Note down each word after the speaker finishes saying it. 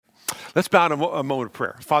Let's bow in a moment of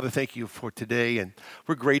prayer. Father, thank you for today, and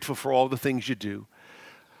we're grateful for all the things you do.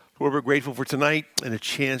 Lord, we're grateful for tonight and a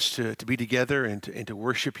chance to be together and to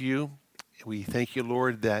worship you. We thank you,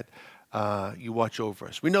 Lord, that you watch over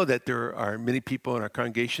us. We know that there are many people in our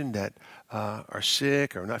congregation that are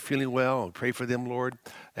sick or not feeling well, and pray for them, Lord,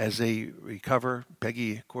 as they recover.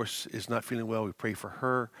 Peggy, of course, is not feeling well. We pray for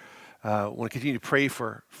her. We want to continue to pray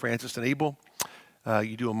for Francis and Abel.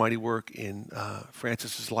 You do a mighty work in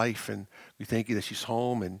Francis's life, and we thank you that she's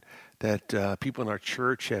home and that people in our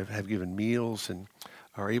church have given meals and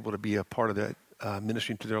are able to be a part of that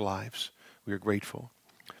ministry into their lives. We are grateful.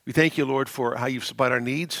 We thank you, Lord, for how you've supplied our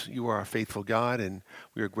needs. You are a faithful God, and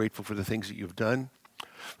we are grateful for the things that you've done.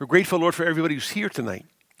 We're grateful, Lord, for everybody who's here tonight.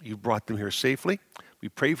 You've brought them here safely. We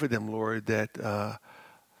pray for them, Lord, that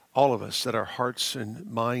all of us, that our hearts and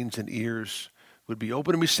minds and ears would be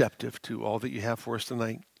open and receptive to all that you have for us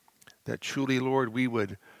tonight, that truly, Lord, we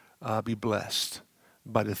would be blessed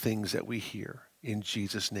by the things that we hear. In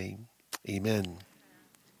Jesus' name, amen.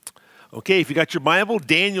 Okay, if you got your Bible,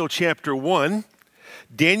 Daniel chapter 1.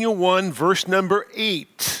 Daniel 1, verse number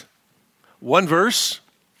 8. One verse,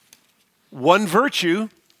 one virtue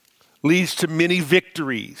leads to many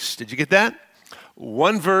victories. Did you get that?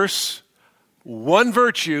 One verse, one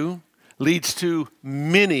virtue leads to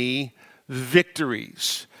many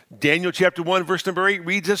victories. Daniel chapter 1, verse number 8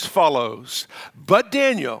 reads as follows. But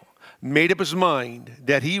Daniel made up his mind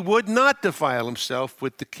that he would not defile himself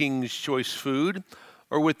with the king's choice food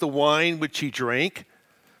or with the wine which he drank.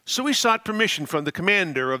 So he sought permission from the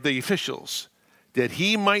commander of the officials that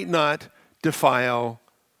he might not defile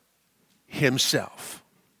himself.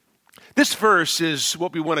 This verse is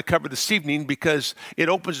what we want to cover this evening because it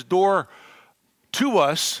opens the door to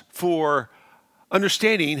us for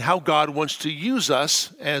understanding how God wants to use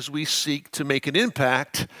us as we seek to make an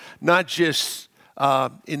impact, not just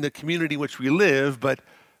in the community in which we live, but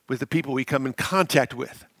with the people we come in contact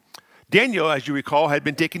with. Daniel, as you recall, had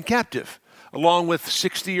been taken captive, along with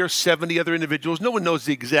 60 or 70 other individuals. No one knows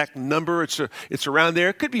the exact number. It's around there.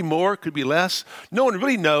 It could be more, it could be less. No one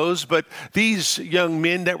really knows, but these young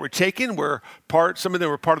men that were taken were some of them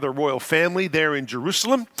were part of the royal family there in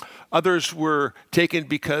Jerusalem. Others were taken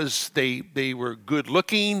because they were good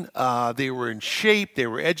looking, they were in shape, they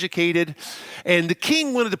were educated, and the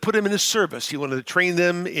king wanted to put them in his service. He wanted to train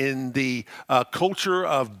them in the culture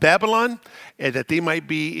of Babylon, and that they might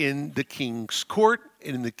be in the king's court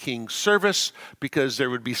and in the king's service, because there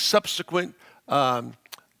would be subsequent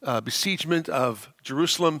besiegement of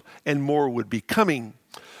Jerusalem, and more would be coming.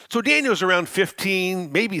 So Daniel was around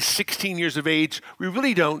 15, maybe 16 years of age. We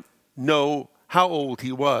really don't know how old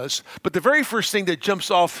he was. But the very first thing that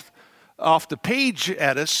jumps off the page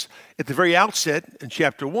at us at the very outset in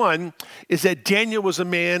chapter 1 is that Daniel was a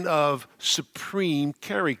man of supreme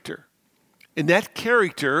character. And that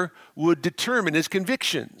character would determine his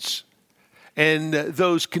convictions. And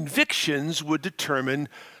those convictions would determine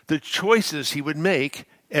the choices he would make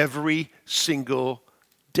every single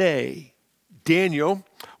day. Daniel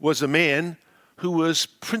was a man who was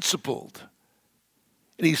principled.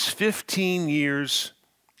 And he's 15 years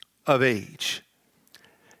of age.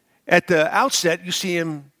 At the outset, you see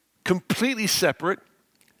him completely separate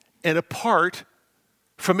and apart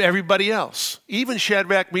from everybody else. Even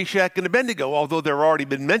Shadrach, Meshach, and Abednego, although they've already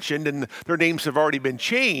been mentioned and their names have already been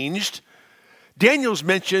changed, Daniel's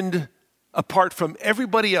mentioned apart from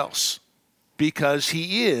everybody else because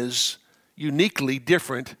he is uniquely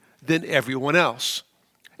different than everyone else.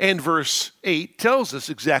 And verse 8 tells us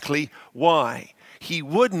exactly why. He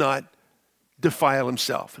would not defile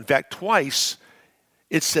himself. In fact, twice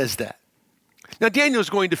it says that. Now,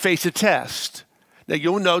 Daniel's going to face a test. Now,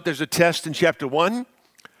 you'll note there's a test in chapter 1,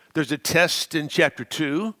 there's a test in chapter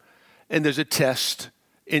 2, and there's a test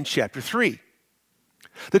in chapter 3.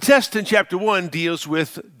 The test in chapter 1 deals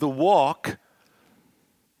with the walk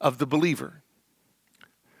of the believer.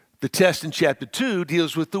 The test in chapter 2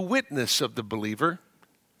 deals with the witness of the believer.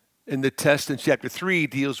 And the test in chapter 3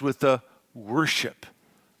 deals with the worship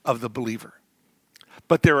of the believer.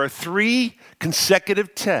 But there are 3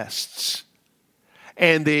 consecutive tests,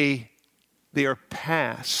 and they are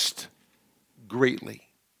passed greatly.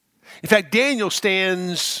 In fact, Daniel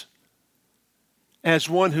stands as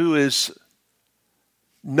one who is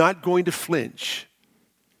not going to flinch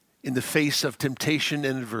in the face of temptation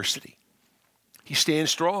and adversity. He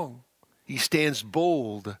stands strong. He stands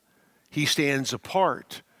bold. He stands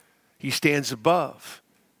apart. He stands above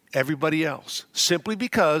everybody else, simply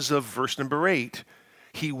because of verse number 8.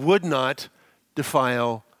 He would not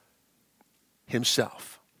defile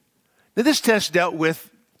himself. Now, this test dealt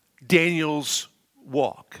with Daniel's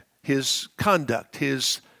walk, his conduct,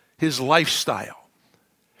 his his lifestyle.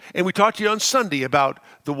 And we talked to you on Sunday about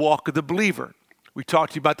the walk of the believer. We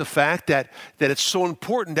talked to you about the fact that it's so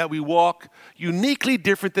important that we walk uniquely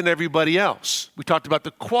different than everybody else. We talked about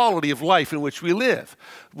the quality of life in which we live.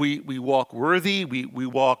 We walk worthy, we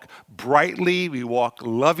walk brightly, we walk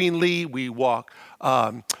lovingly, we walk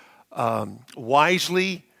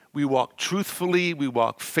wisely, we walk truthfully, we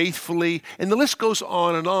walk faithfully, and the list goes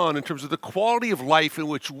on in terms of the quality of life in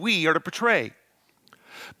which we are to portray.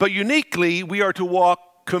 But uniquely, we are to walk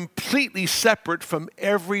completely separate from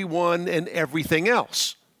everyone and everything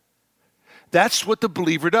else. That's what the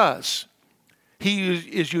believer does.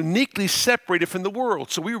 He is uniquely separated from the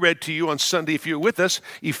world. So we read to you on Sunday, if you were with us,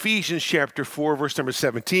 Ephesians chapter 4, verse number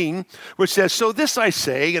 17, which says, "So this I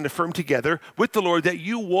say and affirm together with the Lord, that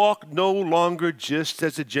you walk no longer just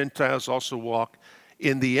as the Gentiles also walk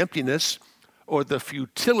in the emptiness or the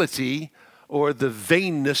futility or the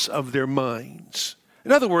vainness of their minds."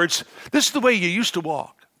 In other words, this is the way you used to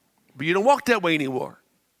walk, but you don't walk that way anymore.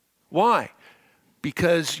 Why?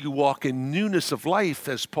 Because you walk in newness of life,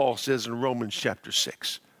 as Paul says in Romans chapter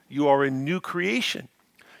 6. You are a new creation.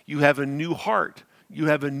 You have a new heart. You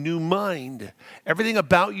have a new mind. Everything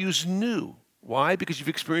about you is new. Why? Because you've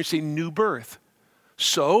experienced a new birth.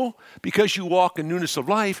 So, because you walk in newness of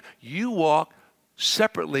life, you walk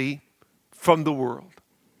separately from the world.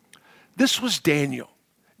 This was Daniel.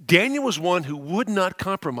 Daniel was one who would not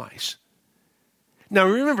compromise. Now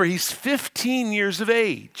remember, he's 15 years of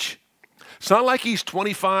age. It's not like he's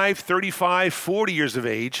 25, 35, 40 years of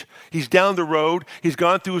age. He's down the road. He's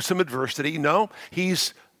gone through some adversity. No,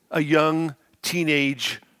 he's a young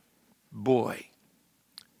teenage boy.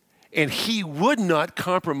 And he would not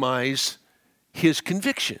compromise his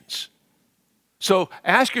convictions. So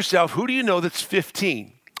ask yourself, who do you know that's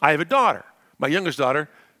 15? I have a daughter, my youngest daughter,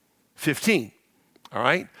 15. All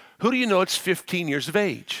right? Who do you know that's 15 years of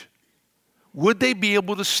age? Would they be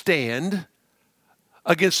able to stand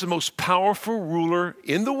against the most powerful ruler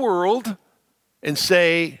in the world and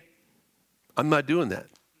say, I'm not doing that.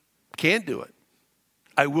 Can't do it.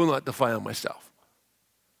 I will not defile myself.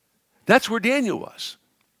 That's where Daniel was.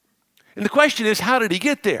 And the question is, how did he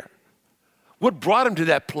get there? What brought him to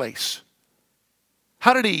that place?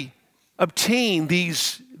 How did he obtain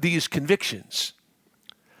these convictions?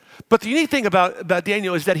 But the unique thing about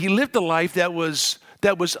Daniel is that he lived a life that was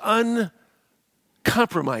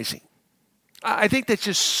uncompromising. I think that's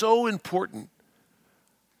just so important.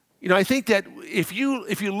 You know, I think that if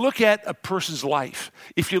you look at a person's life,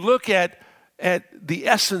 if you look at the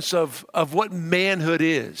essence of what manhood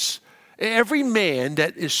is, every man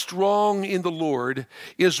that is strong in the Lord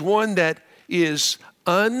is one that is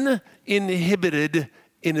uninhibited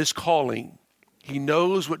in his calling. He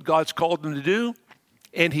knows what God's called him to do,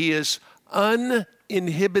 and he is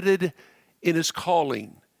uninhibited in his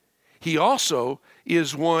calling. He also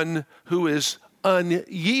is one who is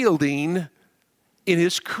unyielding in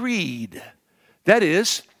his creed. That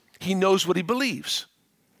is, he knows what he believes,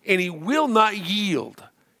 and he will not yield.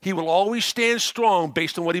 He will always stand strong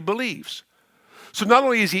based on what he believes. So not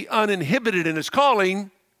only is he uninhibited in his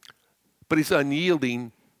calling, but he's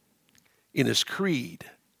unyielding in his creed.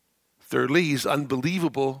 Thirdly, he's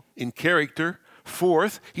unbelievable in character.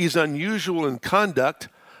 Fourth, he's unusual in conduct,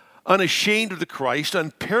 unashamed of the Christ,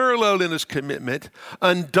 unparalleled in his commitment,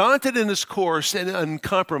 undaunted in his course, and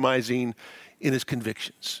uncompromising in his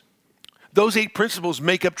convictions. Those 8 principles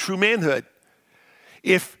make up true manhood.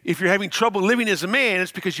 If you're having trouble living as a man,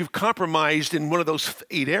 it's because you've compromised in one of those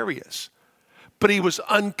 8 areas. But he was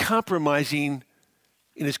uncompromising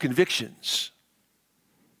in his convictions.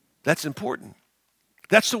 That's important.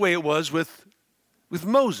 That's the way it was with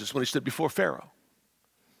Moses when he stood before Pharaoh.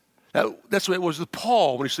 That's the way it was with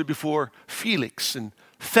Paul when he stood before Felix and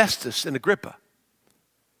Festus and Agrippa.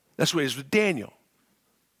 That's the way it is with Daniel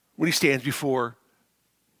when he stands before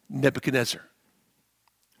Nebuchadnezzar.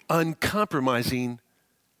 Uncompromising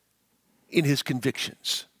in his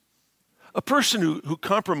convictions. A person who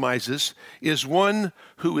compromises is one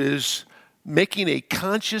who is making a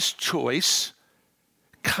conscious choice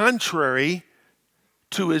contrary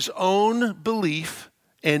to his own belief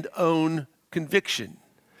and own conviction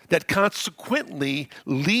that consequently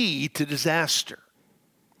lead to disaster.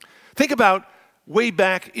 Think about way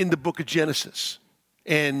back in the book of Genesis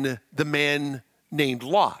and the man named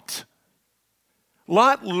Lot.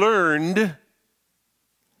 Lot learned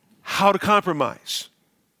how to compromise.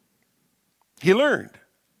 He learned.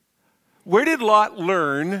 Where did Lot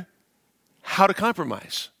learn how to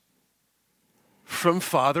compromise? From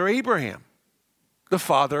Father Abraham, the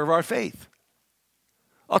father of our faith.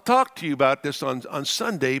 I'll talk to you about this on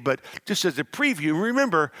Sunday, but just as a preview,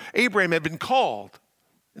 remember, Abraham had been called.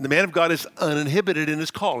 And the man of God is uninhibited in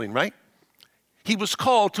his calling, right? He was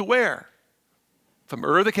called to where? From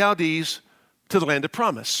Ur of the Chaldees to the land of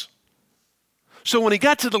promise. So when he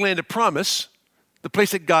got to the land of promise, the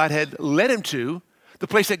place that God had led him to, the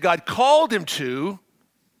place that God called him to,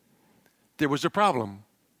 there was a problem.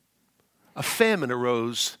 A famine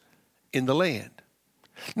arose in the land.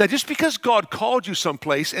 Now, just because God called you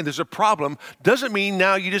someplace and there's a problem doesn't mean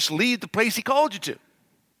now you just leave the place he called you to.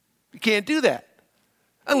 You can't do that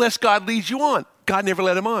unless God leads you on. God never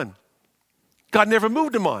led him on. God never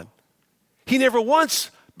moved him on. He never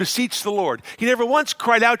once beseeched the Lord. He never once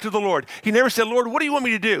cried out to the Lord. He never said, Lord, what do you want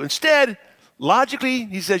me to do? Instead, logically,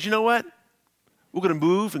 he says, you know what? We're going to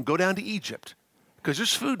move and go down to Egypt because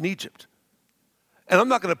there's food in Egypt. And I'm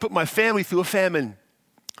not going to put my family through a famine.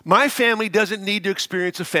 My family doesn't need to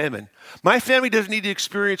experience a famine. My family doesn't need to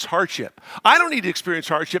experience hardship. I don't need to experience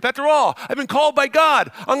hardship. After all, I've been called by God.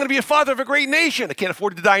 I'm going to be a father of a great nation. I can't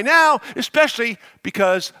afford to die now, especially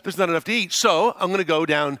because there's not enough to eat. So I'm going to go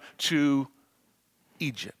down to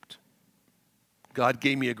Egypt. God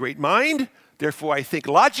gave me a great mind. Therefore, I think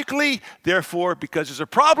logically. Therefore, because there's a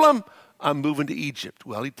problem, I'm moving to Egypt.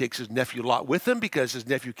 Well, he takes his nephew Lot with him because his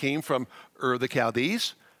nephew came from Ur of the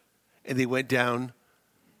Chaldees, and they went down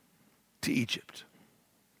to Egypt.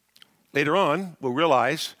 Later on, we'll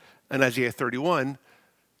realize in Isaiah 31,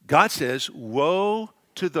 God says, woe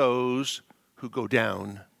to those who go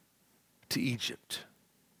down to Egypt.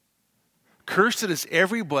 Cursed is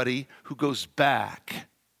everybody who goes back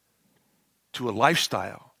to a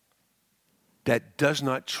lifestyle that does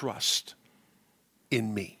not trust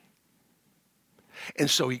in me. And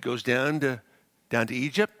so he goes down to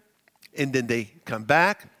Egypt, and then they come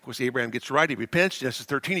back. Of course, Abraham gets right. He repents. Genesis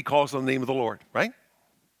 13, he calls on the name of the Lord, right?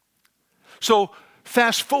 So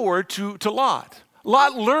fast forward to Lot.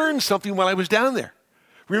 Lot learned something while I was down there.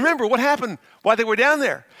 Remember what happened while they were down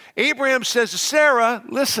there. Abraham says to Sarah,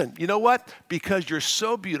 listen, you know what? Because you're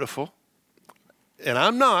so beautiful, and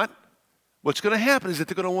I'm not, what's going to happen is that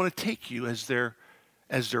they're going to want to take you as their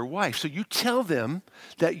wife. So you tell them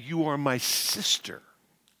that you are my sister.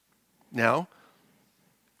 Now,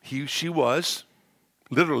 she was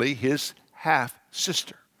literally his half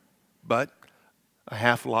sister, but a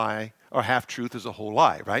half lie or half truth is a whole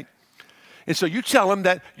lie, right? And so you tell him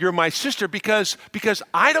that you're my sister because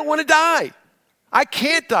I don't want to die. I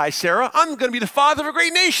can't die, Sarah. I'm going to be the father of a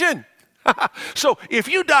great nation. So if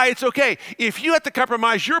you die, it's okay. If you have to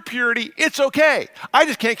compromise your purity, it's okay. I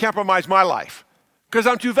just can't compromise my life because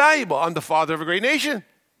I'm too valuable. I'm the father of a great nation.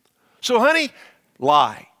 So honey,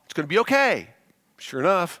 lie. It's going to be okay. Sure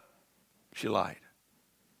enough, she lied.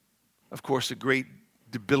 Of course, a great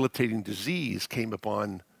debilitating disease came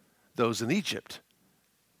upon those in Egypt.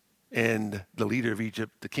 And the leader of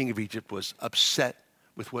Egypt, the king of Egypt, was upset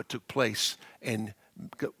with what took place and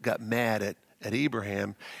got mad at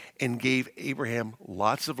Abraham and gave Abraham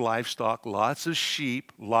lots of livestock, lots of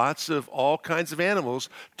sheep, lots of all kinds of animals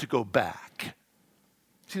to go back.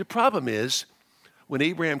 See, the problem is when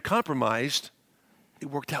Abraham compromised, it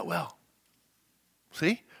worked out well.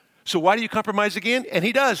 See? So why do you compromise again? And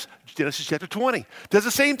he does. Genesis chapter 20. Does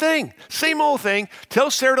the same thing. Same old thing.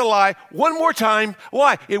 Tells Sarah to lie one more time.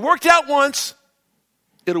 Why? It worked out once.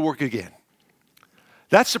 It'll work again.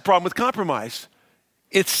 That's the problem with compromise.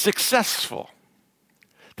 It's successful.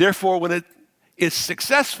 Therefore, when it is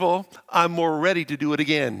successful, I'm more ready to do it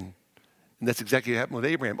again. And that's exactly what happened with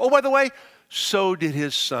Abraham. Oh, by the way, so did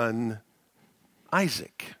his son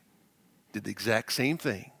Isaac. Did the exact same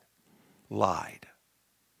thing. Lied.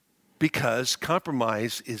 Because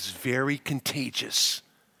compromise is very contagious.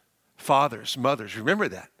 Fathers, mothers, remember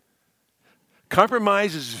that.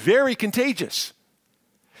 Compromise is very contagious.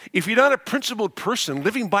 If you're not a principled person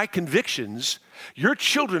living by convictions, your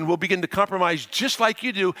children will begin to compromise just like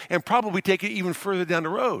you do and probably take it even further down the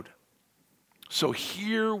road. So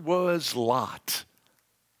here was Lot.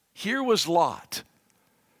 Here was Lot.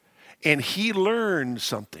 And he learned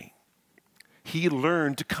something. He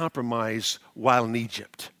learned to compromise while in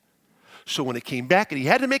Egypt. So when it came back and he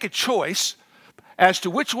had to make a choice as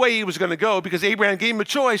to which way he was going to go, because Abraham gave him a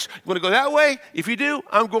choice. You want to go that way? If you do,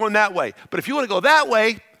 I'm going that way. But if you want to go that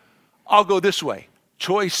way, I'll go this way.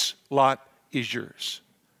 Choice, Lot, is yours.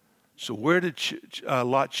 So where did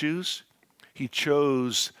Lot choose? He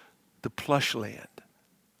chose the plush land.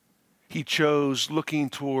 He chose looking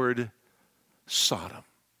toward Sodom.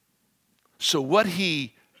 So what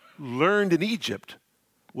he learned in Egypt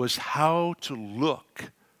was how to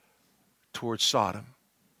look towards Sodom,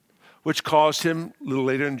 which caused him a little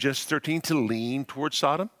later in Genesis 13 to lean towards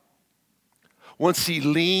Sodom. Once he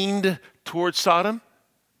leaned towards Sodom,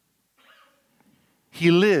 he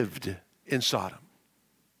lived in Sodom.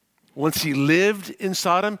 Once he lived in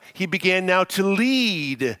Sodom, he began now to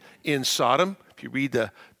lead in Sodom. If you read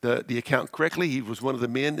the account correctly, he was one of the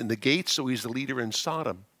men in the gates, so he's the leader in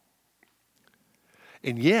Sodom.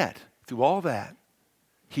 And yet, through all that,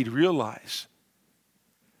 he'd realize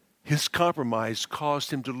his compromise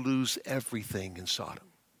caused him to lose everything in Sodom.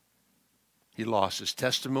 He lost his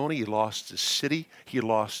testimony, he lost his city, he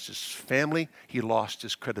lost his family, he lost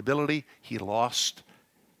his credibility, he lost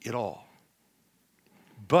it all.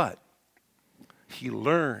 But he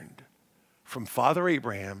learned from Father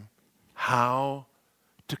Abraham how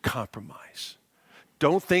to compromise.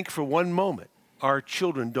 Don't think for one moment our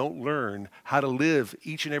children don't learn how to live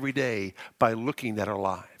each and every day by looking at our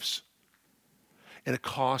lives. And it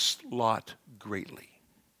cost Lot greatly.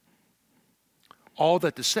 All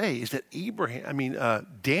that to say is that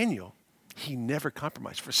Daniel, he never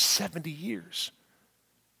compromised for 70 years.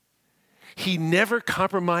 He never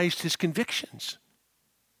compromised his convictions.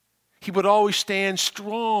 He would always stand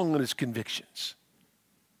strong in his convictions.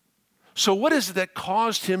 So what is it that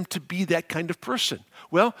caused him to be that kind of person?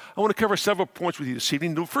 Well, I want to cover several points with you this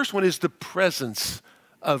evening. The first one is the presence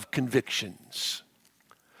of convictions.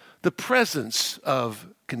 The presence of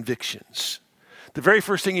convictions. The very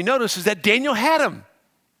first thing you notice is that Daniel had them.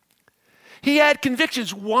 He had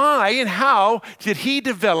convictions. Why and how did he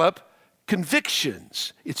develop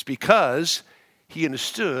convictions? It's because he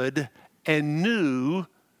understood and knew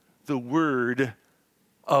the word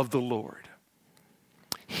of the Lord.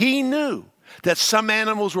 He knew that some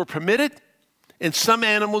animals were permitted and some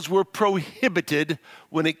animals were prohibited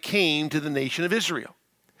when it came to the nation of Israel.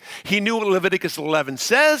 He knew what Leviticus 11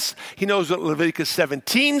 says. He knows what Leviticus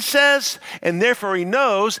 17 says. And therefore he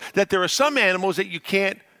knows that there are some animals that you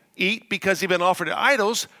can't eat because they've been offered to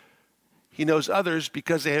idols. He knows others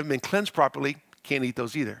because they haven't been cleansed properly. Can't eat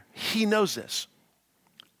those either. He knows this.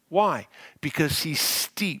 Why? Because he's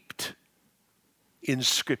steeped in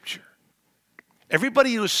Scripture.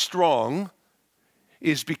 Everybody who is strong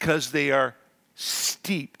is because they are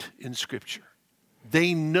steeped in Scripture.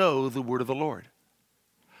 They know the word of the Lord.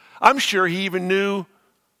 I'm sure he even knew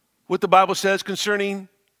what the Bible says concerning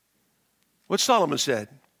what Solomon said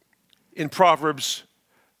in Proverbs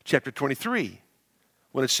chapter 23,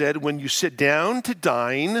 when it said, when you sit down to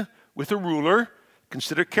dine with a ruler,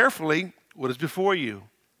 consider carefully what is before you,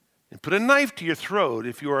 and put a knife to your throat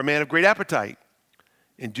if you are a man of great appetite,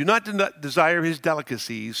 and do not desire his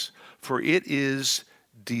delicacies, for it is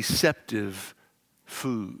deceptive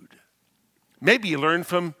food. Maybe you learned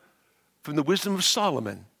from the wisdom of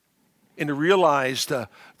Solomon and to realize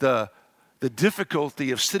the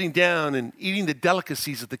difficulty of sitting down and eating the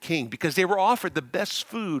delicacies of the king, because they were offered the best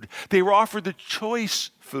food. They were offered the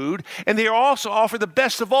choice food, and they were also offered the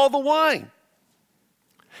best of all the wine.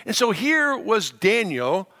 And so here was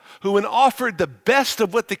Daniel, who when offered the best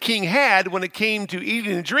of what the king had when it came to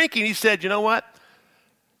eating and drinking, he said, you know what?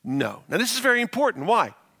 No. Now this is very important.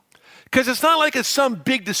 Why? Because it's not like it's some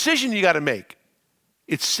big decision you got to make.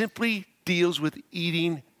 It simply deals with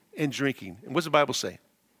eating and drinking. And what does the Bible say?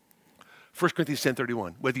 1 Corinthians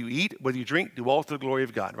 10:31. Whether you eat, whether you drink, do all to the glory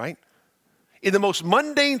of God, right? In the most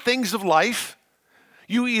mundane things of life,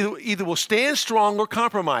 you either will stand strong or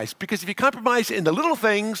compromise. Because if you compromise in the little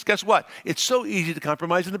things, guess what? It's so easy to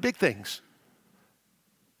compromise in the big things.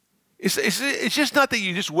 It's just not that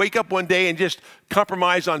you just wake up one day and just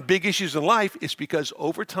compromise on big issues in life. It's because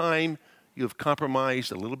over time, you have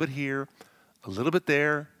compromised a little bit here, a little bit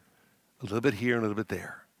there, a little bit here, and a little bit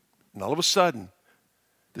there. And all of a sudden,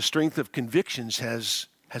 the strength of convictions has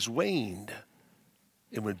waned.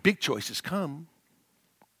 And when big choices come,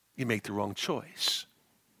 you make the wrong choice.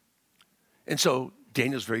 And so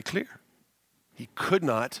Daniel's very clear. He could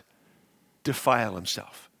not defile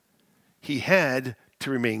himself. He had to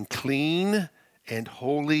remain clean and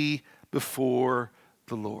holy before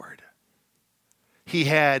the Lord. He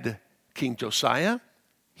had King Josiah.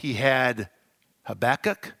 He had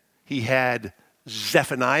Habakkuk. He had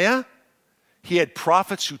Zephaniah. He had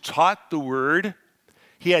prophets who taught the word.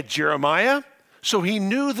 He had Jeremiah. So he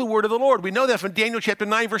knew the word of the Lord. We know that from Daniel chapter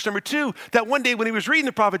 9, verse number 2, that one day when he was reading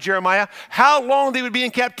the prophet Jeremiah, how long they would be in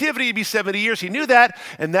captivity, it'd be 70 years. He knew that,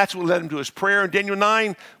 and that's what led him to his prayer in Daniel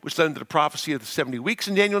 9, which led him to the prophecy of the 70 weeks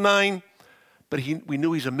in Daniel 9. But we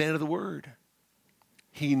knew he's a man of the word.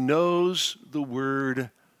 He knows the word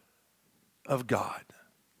of God.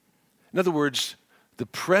 In other words, the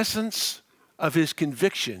presence of his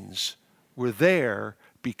convictions were there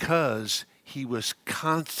because he was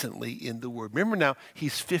constantly in the Word. Remember now,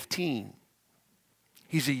 he's 15.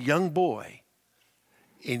 He's a young boy.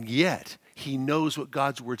 And yet, he knows what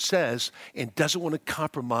God's Word says and doesn't want to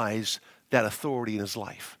compromise that authority in his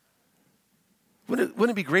life. Wouldn't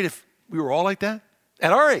it be great if we were all like that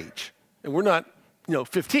at our age? And we're not,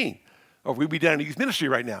 15, or we'd be down in youth ministry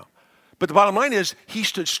right now. But the bottom line is he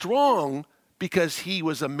stood strong because he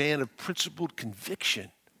was a man of principled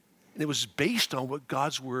conviction. And it was based on what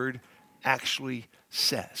God's word actually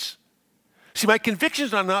says. See, my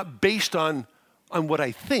convictions are not based on what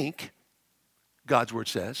I think God's word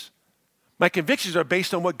says. My convictions are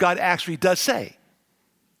based on what God actually does say.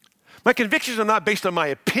 My convictions are not based on my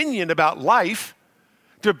opinion about life.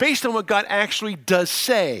 They're based on what God actually does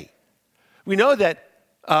say. We know that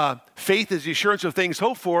faith is the assurance of things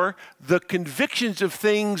hoped for, the convictions of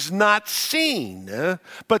things not seen,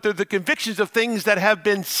 but they're the convictions of things that have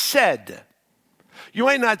been said. You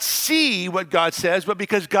might not see what God says, but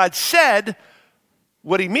because God said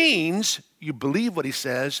what he means, you believe what he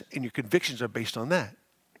says, and your convictions are based on that.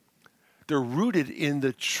 They're rooted in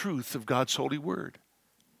the truth of God's holy word.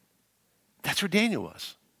 That's where Daniel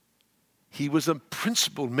was. He was a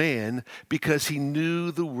principled man because he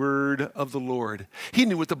knew the word of the Lord. He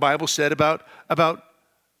knew what the Bible said about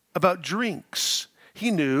drinks. He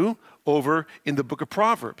knew over in the book of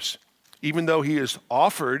Proverbs, even though he is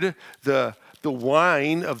offered the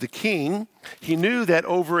wine of the king, he knew that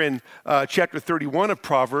over in chapter 31 of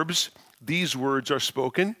Proverbs, these words are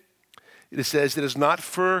spoken. It says, "It is not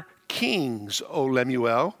for kings, O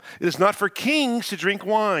Lemuel. It is not for kings to drink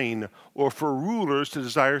wine, or for rulers to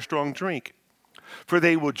desire strong drink. For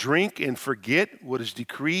they will drink and forget what is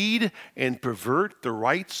decreed and pervert the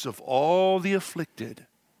rights of all the afflicted."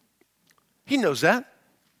 He knows that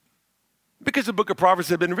because the book of Proverbs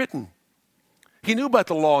had been written. He knew about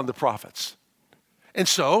the law and the prophets. And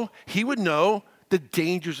so he would know the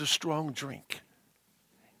dangers of strong drink.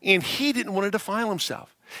 And he didn't want to defile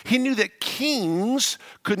himself. He knew that kings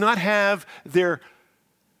could not have their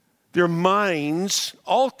minds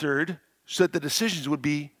altered so that the decisions would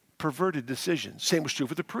be perverted decisions. Same was true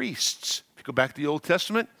for the priests. If you go back to the Old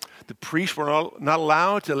Testament, the priests were not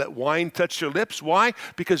allowed to let wine touch their lips. Why?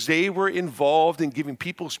 Because they were involved in giving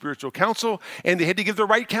people spiritual counsel, and they had to give the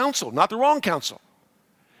right counsel, not the wrong counsel.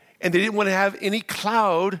 And they didn't want to have any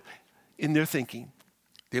cloud in their thinking.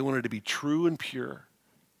 They wanted to be true and pure.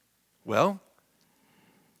 Well,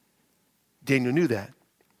 Daniel knew that.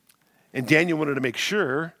 And Daniel wanted to make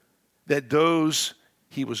sure that those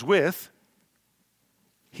he was with,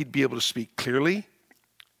 he'd be able to speak clearly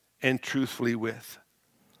and truthfully with.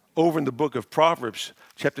 Over in the book of Proverbs,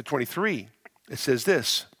 chapter 23, it says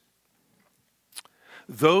this: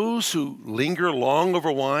 "Those who linger long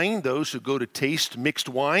over wine, those who go to taste mixed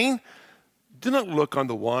wine, do not look on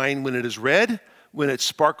the wine when it is red, when it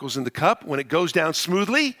sparkles in the cup, when it goes down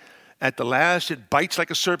smoothly. At the last, it bites like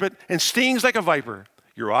a serpent and stings like a viper.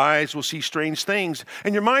 Your eyes will see strange things,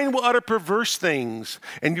 and your mind will utter perverse things,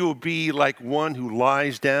 and you will be like one who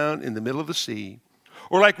lies down in the middle of the sea,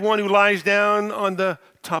 or like one who lies down on the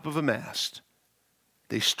top of a mast.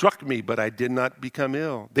 They struck me, but I did not become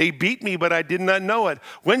ill. They beat me, but I did not know it.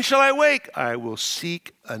 When shall I wake? I will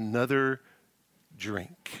seek another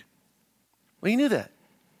drink." Well, he knew that.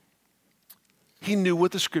 He knew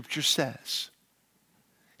what the scripture says.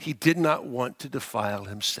 He did not want to defile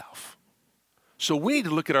himself. So we need to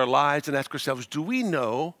look at our lives and ask ourselves, do we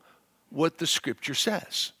know what the scripture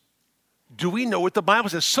says? Do we know what the Bible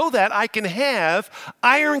says? So that I can have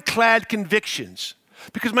ironclad convictions.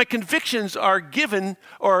 Because my convictions are given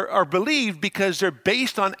or are believed because they're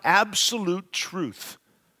based on absolute truth.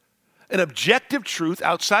 An objective truth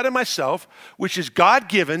outside of myself, which is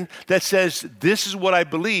God-given, that says this is what I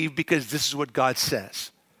believe because this is what God says.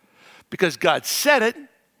 Because God said it,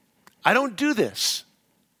 I don't do this.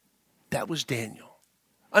 That was Daniel.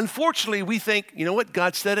 Unfortunately, we think, you know what,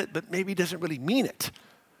 God said it, but maybe he doesn't really mean it.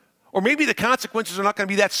 Or maybe the consequences are not going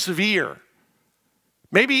to be that severe.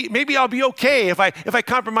 Maybe I'll be okay if I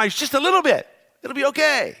compromise just a little bit. It'll be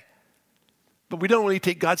okay. But we don't really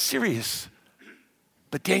take God serious.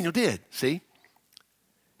 But Daniel did, see?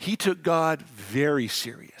 He took God very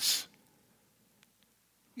serious.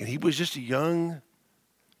 And he was just a young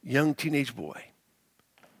teenage boy.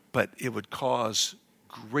 But it would cause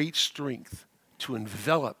great strength to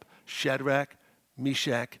envelop Shadrach,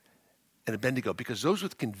 Meshach, and Abednego, because those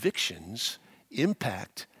with convictions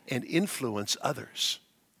impact and influence others.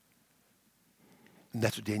 And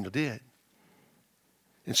that's what Daniel did.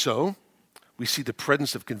 And so we see the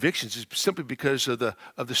presence of convictions is simply because of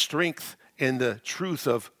the strength and the truth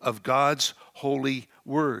of God's holy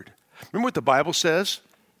word. Remember what the Bible says?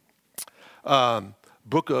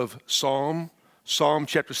 Book of Psalm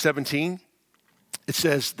chapter 17. It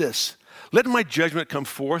says this: Let my judgment come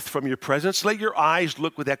forth from your presence. Let your eyes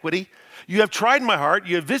look with equity. You have tried my heart.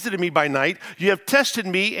 You have visited me by night. You have tested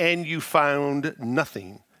me, and you found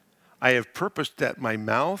nothing. I have purposed that my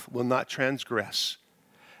mouth will not transgress.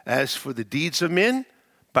 As for the deeds of men,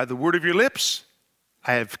 by the word of your lips,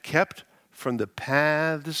 I have kept from the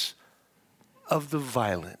paths of the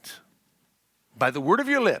violent. By the word of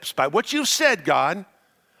your lips, by what you've said, God,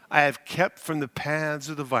 I have kept from the paths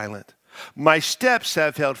of the violent. My steps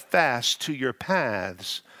have held fast to your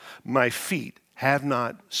paths. My feet have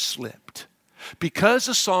not slipped. Because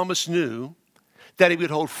the psalmist knew that he would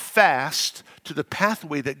hold fast to the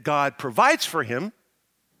pathway that God provides for him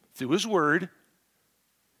through his word,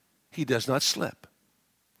 he does not slip.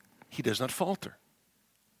 He does not falter.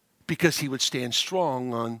 Because he would stand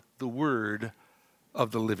strong on the word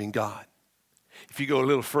of the living God. If you go a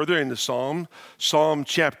little further in the Psalm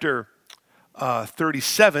chapter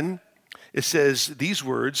 37, it says these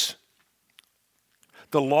words,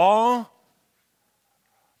 the law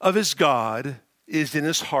of his God is in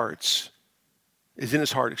his heart.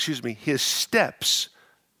 His steps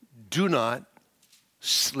do not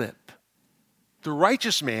slip. The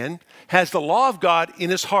righteous man has the law of God in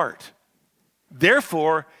his heart.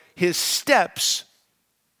 Therefore, his steps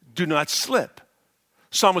do not slip.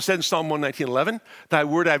 Psalmist said in Psalm 119:11, thy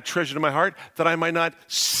word I have treasured in my heart, that I might not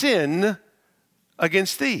sin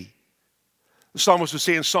against thee. The psalmist would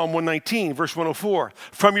say in Psalm 119, verse 104,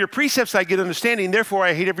 from your precepts I get understanding, therefore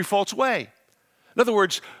I hate every false way. In other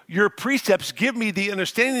words, your precepts give me the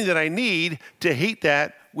understanding that I need to hate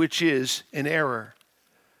that which is an error.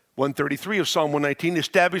 133 of Psalm 119,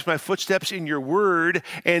 establish my footsteps in your word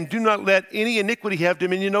and do not let any iniquity have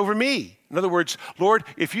dominion over me. In other words, Lord,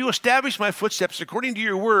 if you establish my footsteps according to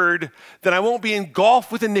your word, then I won't be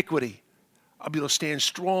engulfed with iniquity. I'll be able to stand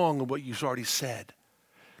strong on what you've already said.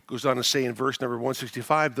 Goes on to say in verse number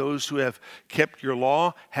 165, those who have kept your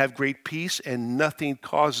law have great peace and nothing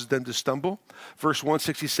causes them to stumble. Verse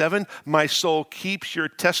 167, my soul keeps your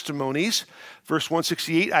testimonies. Verse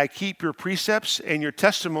 168, I keep your precepts and your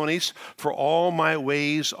testimonies, for all my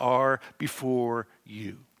ways are before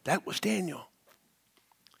you. That was Daniel.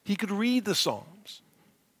 He could read the Psalms.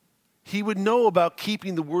 He would know about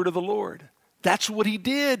keeping the word of the Lord. That's what he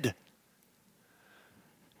did.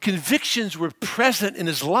 Convictions were present in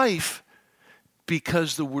his life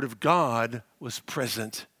because the word of God was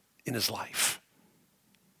present in his life.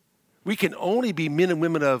 We can only be men and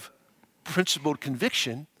women of principled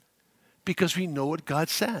conviction because we know what God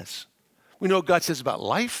says. We know what God says about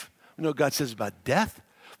life. We know what God says about death.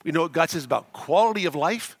 We know what God says about quality of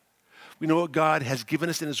life. We know what God has given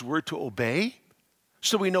us in his word to obey.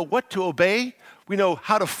 So we know what to obey. We know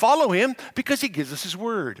how to follow him because he gives us his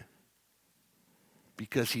word.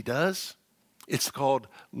 Because he does. It's called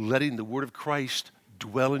letting the word of Christ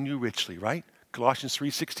dwell in you richly, right? Colossians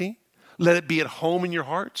 3:16. Let it be at home in your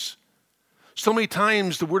hearts. So many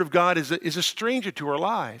times the word of God is a stranger to our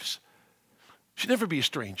lives. It should never be a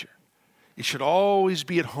stranger. It should always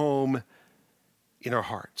be at home in our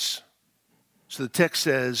hearts. So the text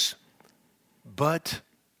says, but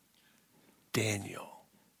Daniel.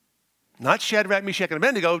 Not Shadrach, Meshach, and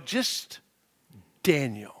Abednego, just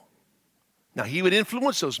Daniel. Now, he would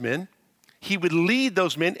influence those men. He would lead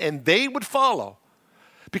those men, and they would follow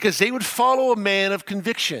because they would follow a man of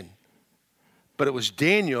conviction. But it was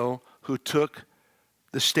Daniel who took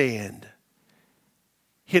the stand.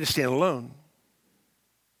 He had to stand alone.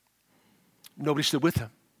 Nobody stood with him.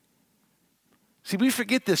 See, we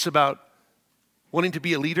forget this about wanting to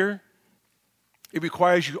be a leader. It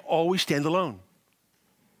requires you to always stand alone.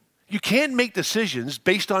 You can't make decisions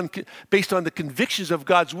based on the convictions of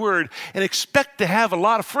God's word and expect to have a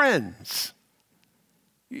lot of friends.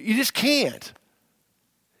 You just can't.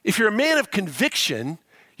 If you're a man of conviction,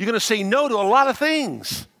 you're going to say no to a lot of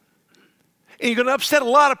things. And you're going to upset a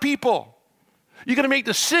lot of people. You're going to make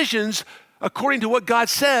decisions according to what God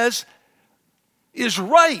says is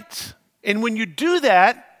right. And when you do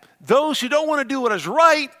that, those who don't want to do what is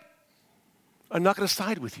right are not going to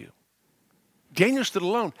side with you. Daniel stood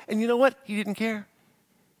alone. And you know what? He didn't care.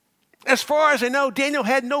 As far as I know, Daniel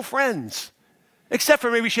had no friends, except for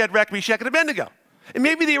maybe Shadrach, Meshach, and Abednego. And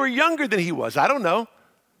maybe they were younger than he was. I don't know.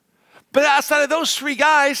 But outside of those three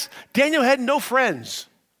guys, Daniel had no friends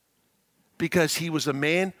because he was a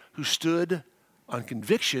man who stood on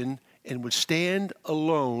conviction and would stand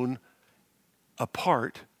alone,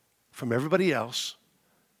 apart from everybody else,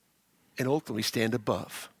 and ultimately stand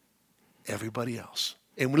above everybody else.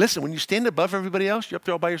 And listen, when you stand above everybody else, you're up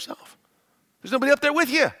there all by yourself. There's nobody up there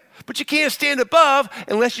with you. But you can't stand above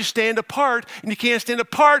unless you stand apart, and you can't stand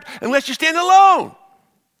apart unless you stand alone.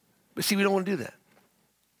 But see, we don't want to do that.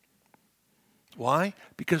 Why?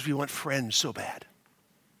 Because we want friends so bad.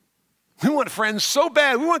 We want friends so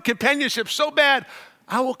bad. We want companionship so bad.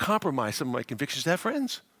 I will compromise some of my convictions to have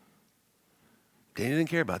friends. Daniel didn't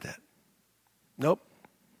care about that. Nope.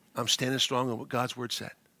 I'm standing strong on what God's word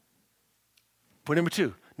said. Point number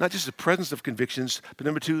 2, not just the presence of convictions, but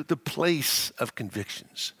number 2, the place of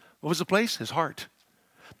convictions. What was the place? His heart.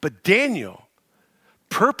 But Daniel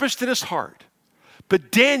purposed in his heart.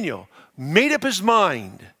 But Daniel made up his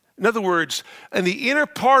mind. In other words, in the inner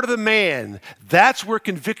part of the man, that's where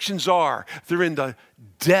convictions are. They're in the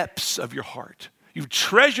depths of your heart. You've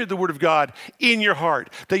treasured the word of God in your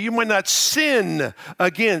heart, that you might not sin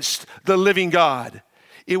against the living God.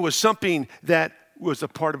 It was something that was a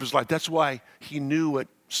part of his life. That's why he knew what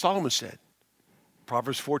Solomon said.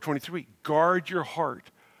 Proverbs 4:23, guard your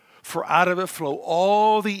heart, for out of it flow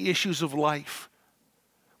all the issues of life.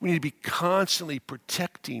 We need to be constantly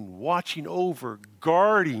protecting, watching over,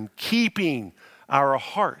 guarding, keeping our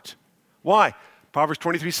heart. Why? Proverbs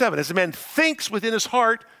 23:7, as a man thinks within his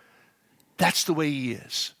heart, that's the way he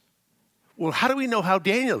is. Well, how do we know how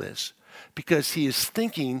Daniel is? Because he is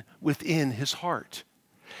thinking within his heart.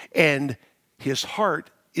 And his heart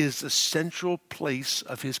is the central place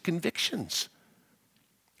of his convictions.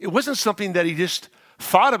 It wasn't something that he just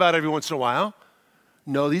thought about every once in a while.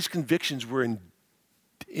 No, these convictions were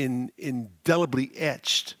indelibly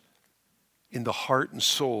etched in the heart and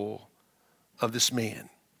soul of this man.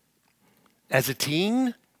 As a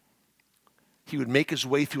teen, he would make his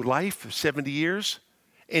way through life for 70 years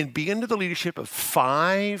and be under the leadership of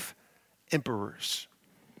 5 emperors.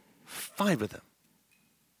 5 of them.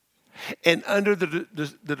 And under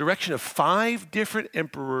the direction of 5 different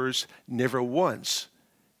emperors, never once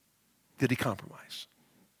did he compromise.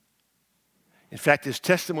 In fact, his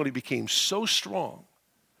testimony became so strong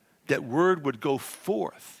that word would go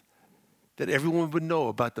forth that everyone would know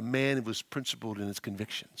about the man who was principled in his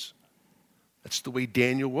convictions. That's the way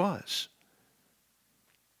Daniel was.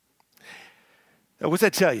 Now, what does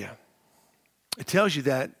that tell you? It tells you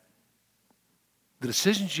that the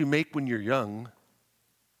decisions you make when you're young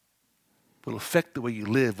will affect the way you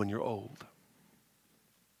live when you're old.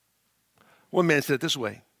 One man said it this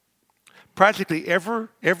way: practically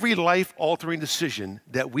every life-altering decision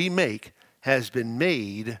that we make has been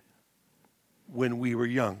made when we were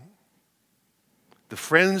young. The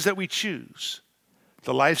friends that we choose,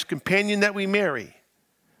 the life's companion that we marry,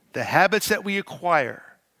 the habits that we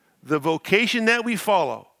acquire, the vocation that we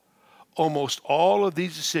follow, almost all of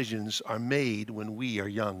these decisions are made when we are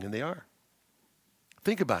young, and they are.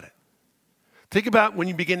 Think about it. Think about when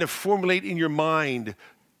you begin to formulate in your mind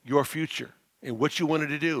your future and what you wanted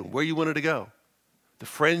to do and where you wanted to go. The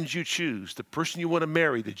friends you choose, the person you want to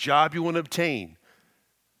marry, the job you want to obtain.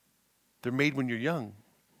 They're made when you're young.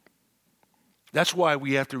 That's why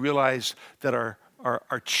we have to realize that our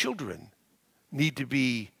children need to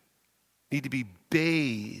be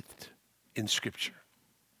bathed in Scripture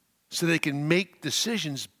so they can make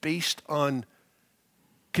decisions based on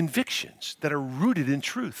convictions that are rooted in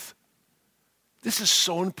truth. This is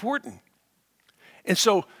so important. And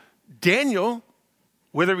so Daniel,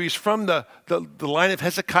 whether he's from the line of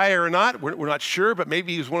Hezekiah or not, we're not sure, but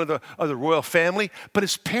maybe he was one of the royal family, but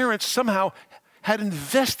his parents somehow had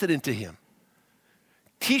invested into him,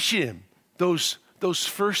 teaching him those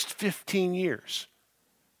first 15 years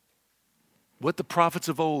what the prophets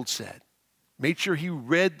of old said. Made sure he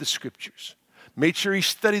read the Scriptures. Made sure he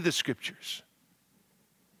studied the Scriptures.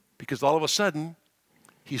 Because all of a sudden,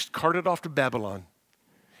 he's carted off to Babylon.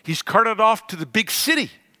 He's carted off to the big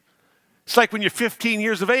city. It's like when you're 15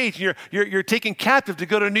 years of age and you're taken captive to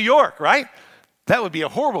go to New York, right? That would be a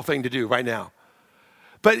horrible thing to do right now.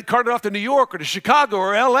 But carted off to New York or to Chicago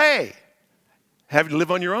or LA, having to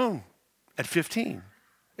live on your own at 15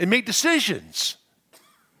 and make decisions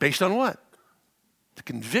based on what? The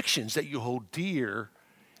convictions that you hold dear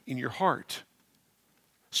in your heart.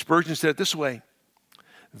 Spurgeon said it this way: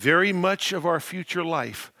 very much of our future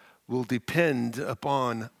life will depend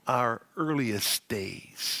upon our earliest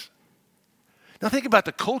days. Now think about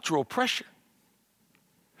the cultural pressure.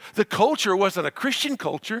 The culture wasn't a Christian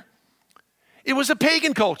culture. It was a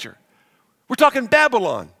pagan culture. We're talking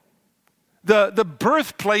Babylon, the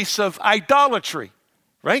birthplace of idolatry,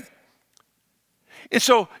 right? And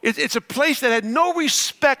so it's a place that had no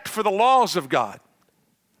respect for the laws of God.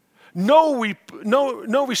 No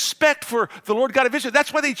respect for the Lord God of Israel.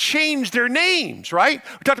 That's why they changed their names, right?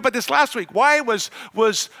 We talked about this last week. Why was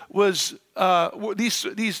these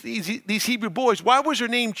Hebrew boys, why was their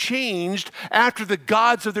name changed after the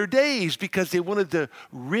gods of their days? Because they wanted to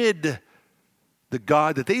rid the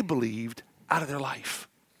God that they believed out of their life.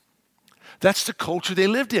 That's the culture they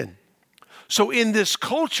lived in. So in this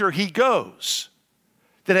culture he goes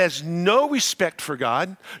that has no respect for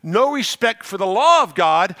God, no respect for the law of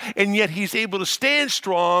God, and yet he's able to stand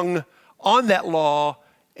strong on that law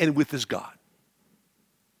and with his God.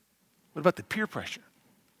 What about the peer pressure?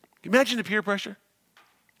 Can you imagine the peer pressure?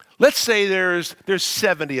 Let's say there's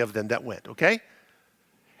 70 of them that went, okay?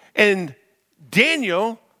 And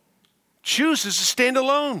Daniel chooses to stand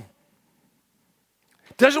alone.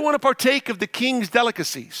 Doesn't want to partake of the king's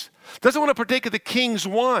delicacies. Doesn't want to partake of the king's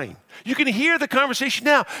wine. You can hear the conversation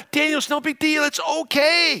now. Daniel, it's no big deal. It's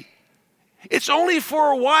okay. It's only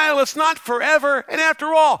for a while. It's not forever. And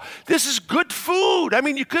after all, this is good food. I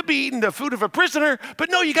mean, you could be eating the food of a prisoner, but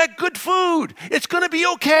no, you got good food. It's going to be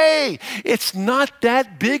okay. It's not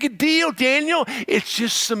that big a deal, Daniel. It's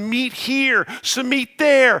just some meat here, some meat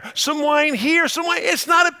there, some wine here, some wine. It's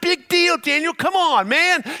not a big deal, Daniel. Come on,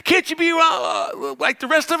 man. Can't you be like the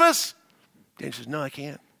rest of us? Daniel says, no, I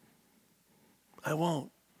can't. I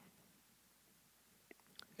won't.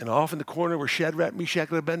 And off in the corner were Shadrach, Meshach,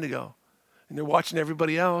 and Abednego. And they're watching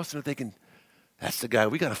everybody else, and they're thinking, that's the guy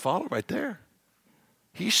we got to follow right there.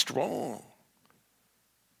 He's strong.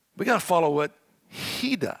 We got to follow what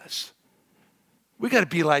he does. We got to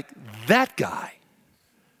be like that guy,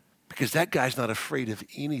 because that guy's not afraid of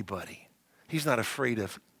anybody. He's not afraid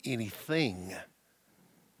of anything.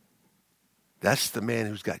 That's the man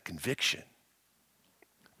who's got conviction.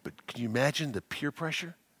 But can you imagine the peer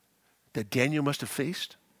pressure that Daniel must have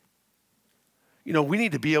faced? You know, we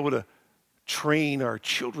need to be able to train our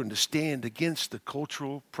children to stand against the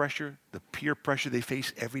cultural pressure, the peer pressure they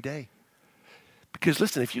face every day. Because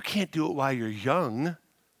listen, if you can't do it while you're young,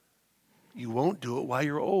 you won't do it while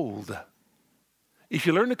you're old. If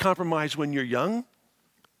you learn to compromise when you're young,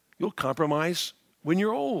 you'll compromise when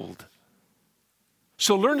you're old.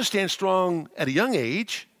 So learn to stand strong at a young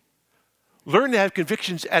age. Learn to have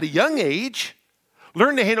convictions at a young age.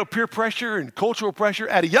 Learn to handle peer pressure and cultural pressure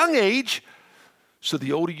at a young age. So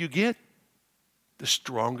the older you get, the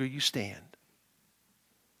stronger you stand.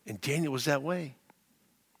 And Daniel was that way.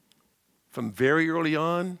 From very early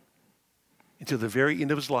on until the very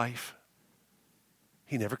end of his life,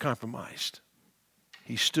 he never compromised.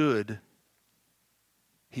 He stood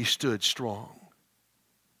strong.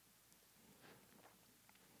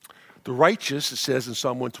 The righteous, it says in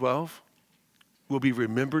Psalm 112, will be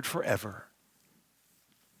remembered forever.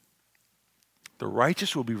 The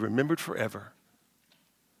righteous will be remembered forever.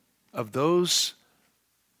 Of those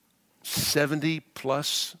 70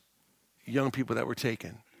 plus young people that were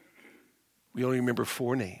taken, we only remember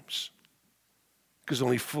 4 names because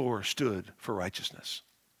only 4 stood for righteousness.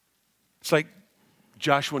 It's like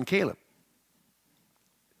Joshua and Caleb.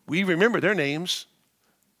 We remember their names,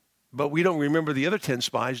 but we don't remember the other 10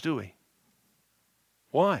 spies, do we?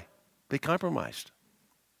 Why? They compromised.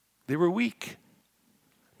 They were weak.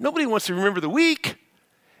 Nobody wants to remember the weak.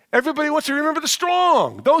 Everybody wants to remember the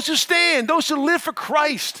strong, those who stand, those who live for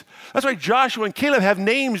Christ. That's why Joshua and Caleb have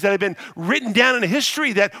names that have been written down in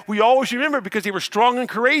history that we always remember because they were strong and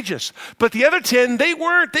courageous. But the other 10, they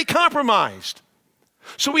weren't. They compromised.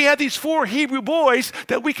 So we have these 4 Hebrew boys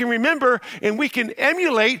that we can remember and we can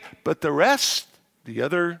emulate, but the rest, the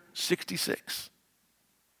other 66,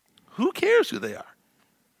 who cares who they are?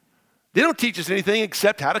 They don't teach us anything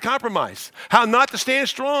except how to compromise, how not to stand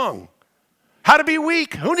strong, how to be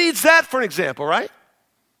weak. Who needs that for an example, right?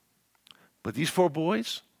 But these 4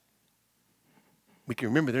 boys, we can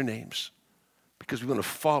remember their names because we want to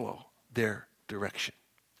follow their direction.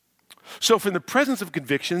 So from the presence of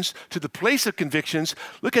convictions to the place of convictions,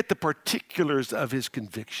 look at the particulars of his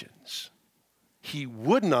convictions. He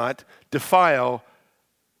would not defile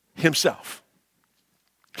himself.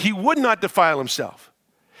 He would not defile himself.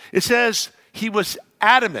 It says he was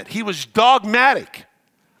adamant. He was dogmatic.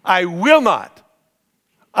 I will not.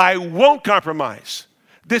 I won't compromise.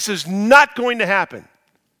 This is not going to happen.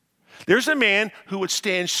 There's a man who would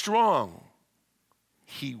stand strong.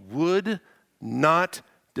 He would not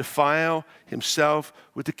defile himself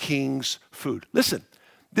with the king's food. Listen,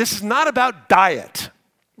 this is not about diet,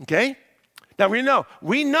 okay? Now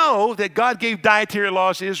we know that God gave dietary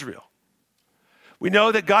laws to Israel. We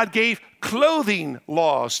know that God gave clothing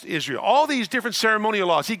laws to Israel, all these different ceremonial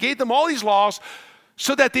laws. He gave them all these laws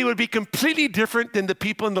so that they would be completely different than the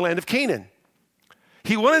people in the land of Canaan.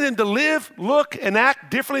 He wanted them to live, look, and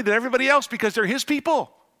act differently than everybody else because they're his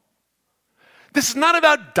people. This is not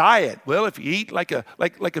about diet. Well, if you eat like a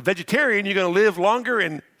vegetarian, you're going to live longer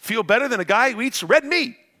and feel better than a guy who eats red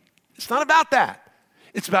meat. It's not about that.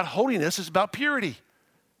 It's about holiness. It's about purity.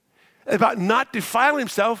 About not defiling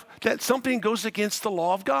himself that something goes against the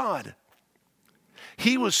law of God.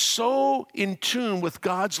 He was so in tune with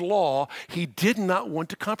God's law, he did not want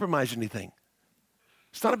to compromise anything.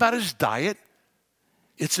 It's not about his diet.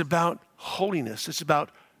 It's about holiness. It's about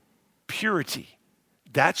purity.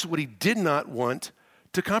 That's what he did not want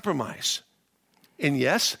to compromise. And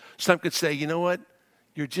yes, some could say, you know what?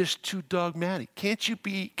 You're just too dogmatic. Can't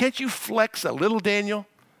you flex a little, Daniel?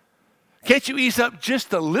 Can't you ease up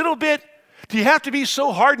just a little bit? Do you have to be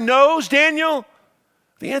so hard-nosed, Daniel?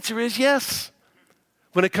 The answer is yes.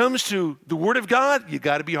 When it comes to the Word of God, you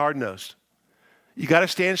got to be hard-nosed. You got to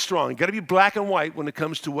stand strong. You got to be black and white when it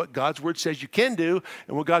comes to what God's Word says you can do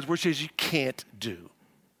and what God's Word says you can't do.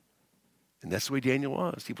 And that's the way Daniel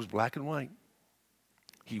was. He was black and white.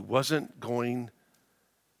 He wasn't going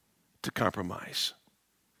to compromise.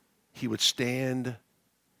 He would stand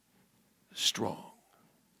strong.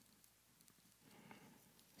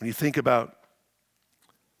 When you think about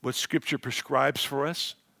what Scripture prescribes for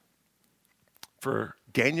us, for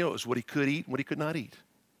Daniel, it was what he could eat and what he could not eat.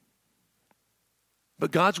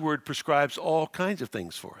 But God's Word prescribes all kinds of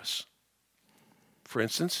things for us. For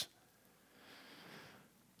instance,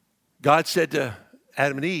 God said to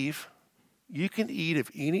Adam and Eve, you can eat of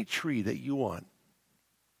any tree that you want,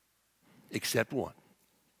 except one.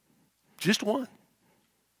 Just one.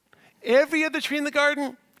 Every other tree in the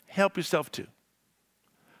garden, help yourself to.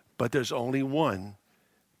 But there's only one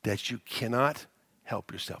that you cannot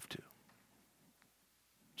help yourself to.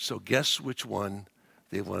 So guess which one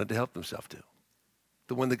they wanted to help themselves to?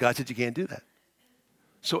 The one that God said you can't do that.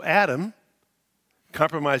 So Adam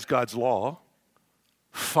compromised God's law,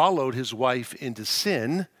 followed his wife into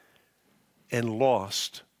sin, and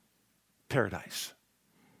lost paradise.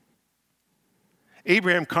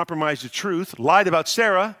 Abraham compromised the truth, lied about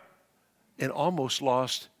Sarah, and almost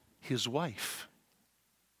lost his wife.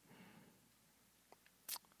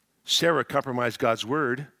 Sarah compromised God's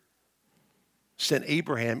word, sent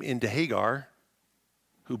Abraham into Hagar,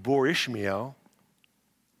 who bore Ishmael,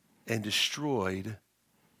 and destroyed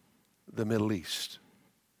the Middle East.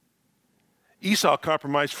 Esau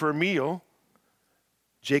compromised for a meal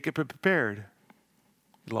Jacob had prepared.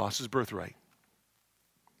 He lost his birthright.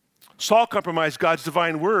 Saul compromised God's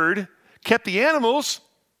divine word, kept the animals,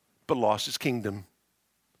 but lost his kingdom.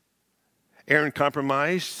 Aaron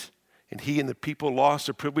compromised, and he and the people lost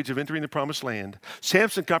the privilege of entering the promised land.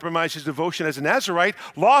 Samson compromised his devotion as a Nazirite,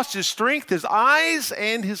 lost his strength, his eyes,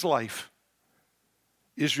 and his life.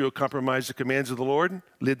 Israel compromised the commands of the Lord,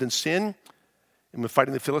 lived in sin, and when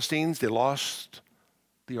fighting the Philistines, they lost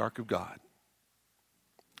the ark of God.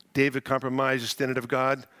 David compromised the standard of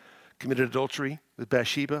God, committed adultery with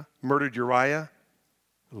Bathsheba, murdered Uriah,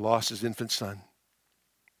 and lost his infant son.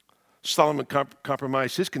 Solomon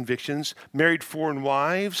compromised his convictions, married foreign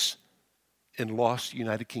wives, and lost the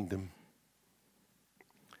United Kingdom.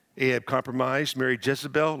 Ahab compromised, married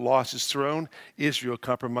Jezebel, lost his throne. Israel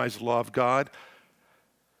compromised the law of God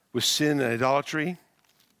with sin and idolatry,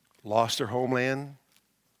 lost their homeland,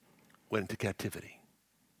 went into captivity.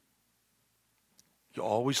 You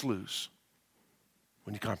always lose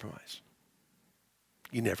when you compromise.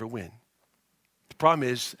 You never win. The problem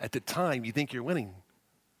is, at the time, you think you're winning,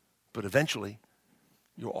 but eventually,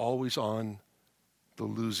 you're always on the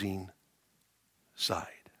losing side.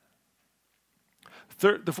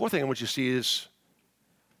 The fourth thing I want you to see is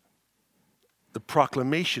the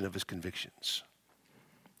proclamation of his convictions.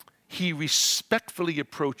 He respectfully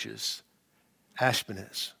approaches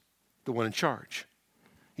Ashpenaz, the one in charge.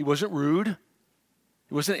 He wasn't rude.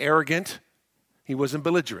 He wasn't arrogant. He wasn't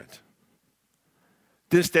belligerent.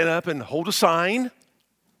 Didn't stand up and hold a sign,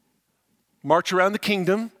 march around the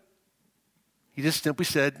kingdom. He just simply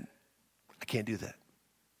said, I can't do that.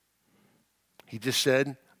 He just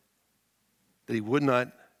said that he would not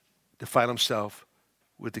defile himself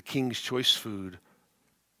with the king's choice food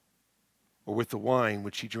or with the wine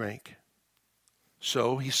which he drank.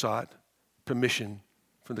 So he sought permission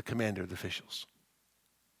from the commander of the officials.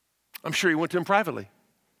 I'm sure he went to him privately.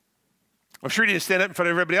 I'm sure he didn't stand up in front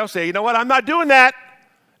of everybody else and say, you know what, I'm not doing that,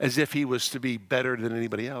 as if he was to be better than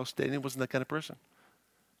anybody else. Daniel wasn't that kind of person.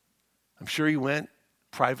 I'm sure he went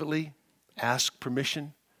privately, asked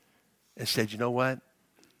permission, and said, you know what,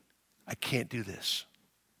 I can't do this.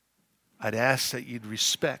 I'd ask that you'd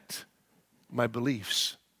respect my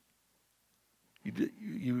beliefs.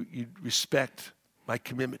 You'd respect my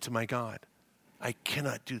commitment to my God. I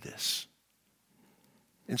cannot do this.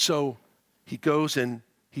 And so he goes and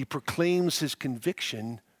he proclaims his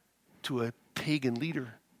conviction to a pagan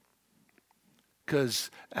leader because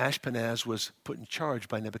Ashpenaz was put in charge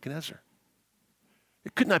by Nebuchadnezzar.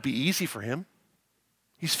 It could not be easy for him.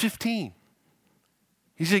 He's 15.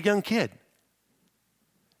 He's a young kid.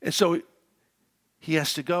 And so he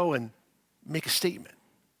has to go and make a statement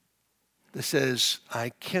that says, I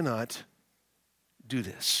cannot do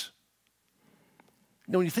this.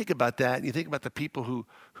 You know, when you think about that, and you think about the people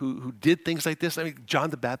who did things like this, I mean, John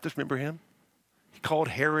the Baptist, remember him? He called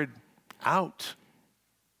Herod out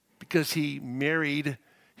because he married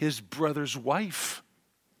his brother's wife.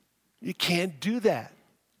 You can't do that.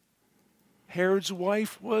 Herod's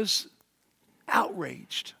wife was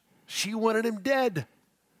outraged. She wanted him dead.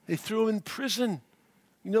 They threw him in prison.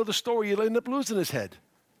 You know the story. He'll end up losing his head.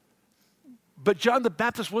 But John the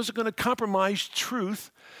Baptist wasn't going to compromise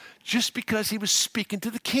truth just because he was speaking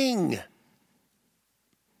to the king.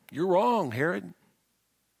 You're wrong, Herod.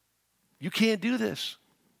 You can't do this.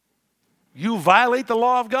 You violate the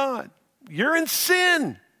law of God. You're in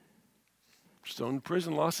sin. Thrown in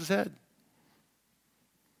prison, lost his head.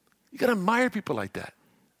 You got to admire people like that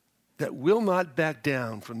will not back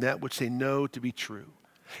down from that which they know to be true.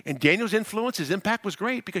 And Daniel's influence, his impact was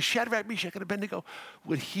great because Shadrach, Meshach, and Abednego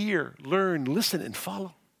would hear, learn, listen, and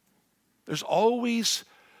follow. There's always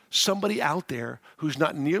somebody out there who's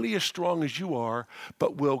not nearly as strong as you are,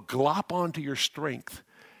 but will glop onto your strength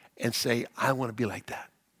and say, I want to be like that.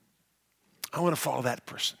 I want to follow that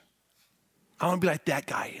person. I want to be like that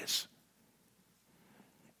guy is.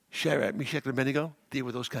 Shadrach, Meshach, and Abednego, they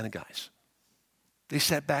were those kind of guys. They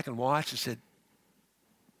sat back and watched and said,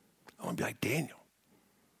 I want to be like Daniel.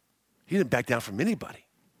 He didn't back down from anybody.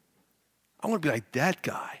 I want to be like that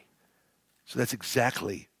guy. So that's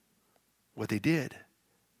exactly what they did.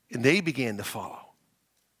 And they began to follow.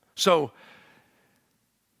 So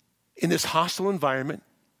in this hostile environment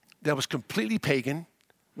that was completely pagan,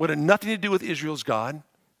 what had nothing to do with Israel's God,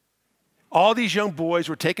 all these young boys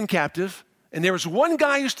were taken captive, and there was one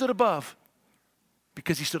guy who stood above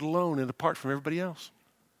because he stood alone and apart from everybody else.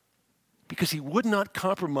 Because he would not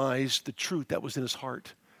compromise the truth that was in his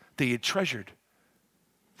heart, that he had treasured,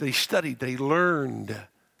 that he studied, that he learned.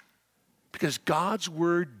 Because God's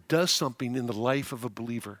word does something in the life of a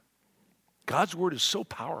believer. God's word is so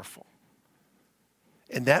powerful.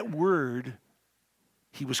 And that word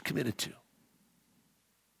he was committed to.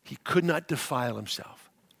 He could not defile himself.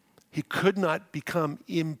 He could not become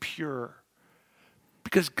impure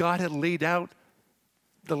because God had laid out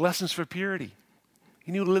the lessons for purity.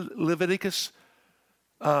 He knew Leviticus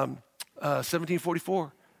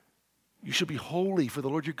 17:44. You shall be holy, for the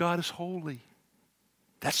Lord your God is holy.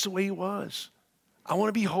 That's the way he was. I want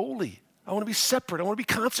to be holy. I want to be separate. I want to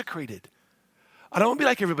be consecrated. I don't want to be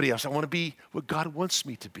like everybody else. I want to be what God wants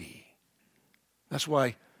me to be. That's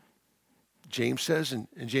why James says in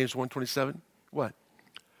James 1:27, what?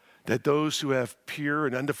 That those who have pure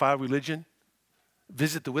and undefiled religion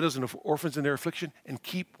visit the widows and orphans in their affliction and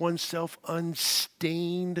keep oneself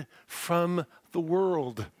unstained from the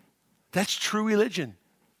world. That's true religion.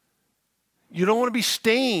 You don't want to be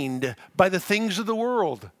stained by the things of the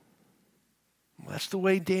world. Well, that's the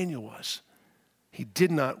way Daniel was. He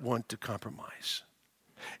did not want to compromise.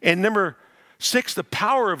 And number 6, the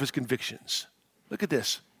power of his convictions. Look at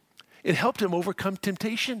this. It helped him overcome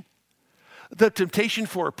temptation. The temptation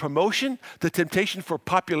for promotion, the temptation for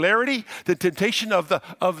popularity, the temptation of the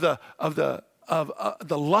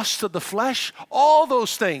lust of the flesh, all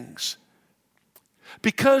those things.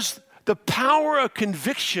 Because the power of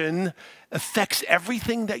conviction affects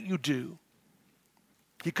everything that you do.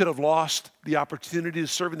 He could have lost the opportunity to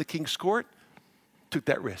serve in the king's court, took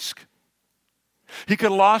that risk. He could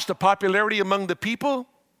have lost the popularity among the people.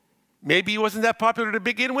 Maybe he wasn't that popular to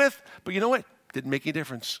begin with, but you know what? Didn't make any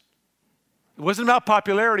difference. It wasn't about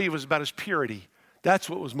popularity, it was about his purity. That's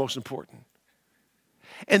what was most important.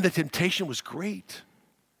 And the temptation was great.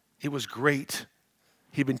 It was great.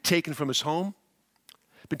 He'd been taken from his home,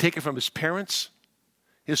 been taken from his parents.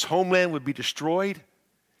 His homeland would be destroyed.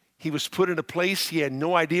 He was put in a place he had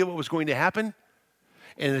no idea what was going to happen.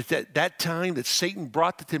 And it's at that time that Satan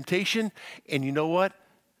brought the temptation. And you know what?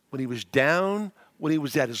 When he was down, when he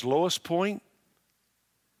was at his lowest point,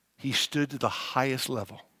 he stood to the highest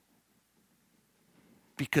level.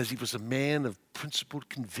 Because he was a man of principled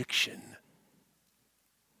conviction.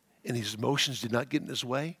 And his emotions did not get in his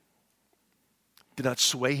way, did not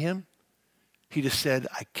sway him. He just said,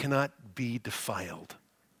 I cannot be defiled.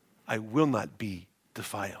 I will not be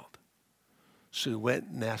defiled. So he went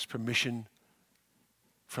and asked permission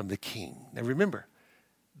from the king. Now remember,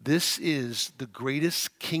 this is the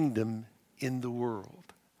greatest kingdom in the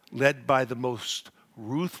world, led by the most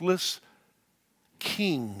ruthless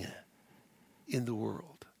king in the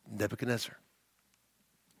world, Nebuchadnezzar.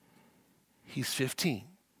 He's 15,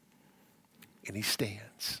 and he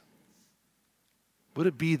stands. Would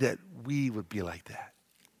it be that we would be like that?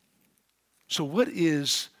 So what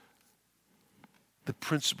is the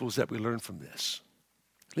principles that we learn from this.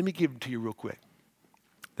 Let me give them to you real quick.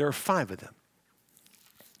 There are 5 of them.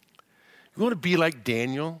 You want to be like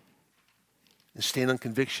Daniel and stand on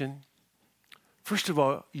conviction? First of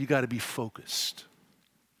all, you got to be focused.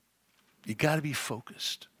 You got to be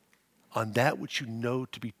focused on that which you know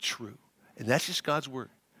to be true. And that's just God's word.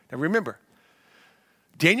 Now remember,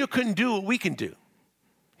 Daniel couldn't do what we can do.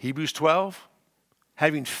 Hebrews 12,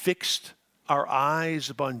 having fixed our eyes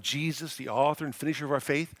upon Jesus, the author and finisher of our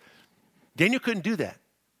faith, Daniel couldn't do that.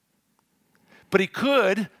 But he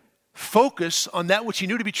could focus on that which he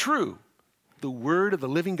knew to be true, the word of the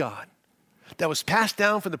living God that was passed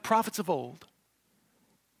down from the prophets of old.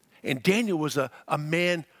 And Daniel was a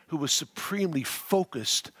man who was supremely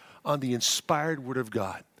focused on the inspired word of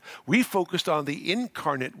God. We focused on the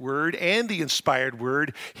incarnate word and the inspired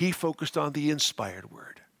word. He focused on the inspired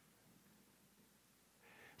word.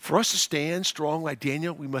 For us to stand strong like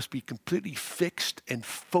Daniel, we must be completely fixed and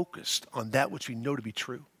focused on that which we know to be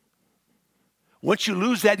true. Once you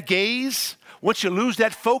lose that gaze, once you lose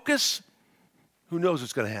that focus, who knows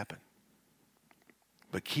what's going to happen?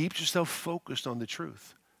 But keep yourself focused on the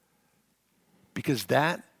truth, because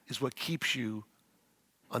that is what keeps you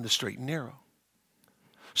on the straight and narrow.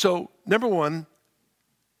 So, number 1,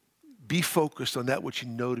 be focused on that which you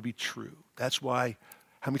know to be true. That's why,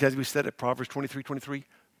 how many times have we said it? Proverbs 23:23,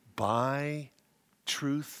 buy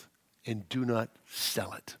truth and do not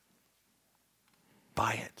sell it.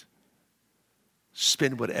 Buy it.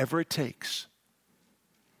 Spend whatever it takes.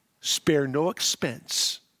 Spare no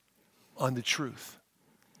expense on the truth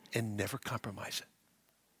and never compromise it.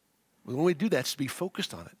 The only way to do that is to be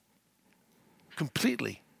focused on it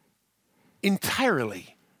completely,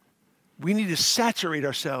 entirely. We need to saturate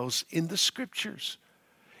ourselves in the scriptures.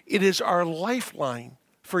 It is our lifeline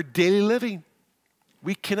for daily living.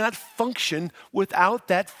 We cannot function without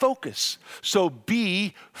that focus. So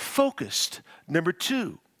be focused. Number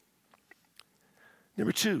two,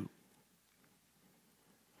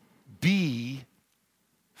 be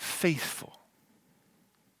faithful.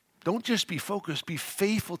 Don't just be focused, be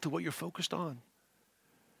faithful to what you're focused on.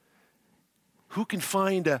 Who can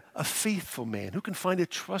find a faithful man? Who can find a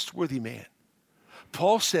trustworthy man?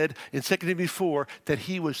 Paul said in 2 Timothy 4 that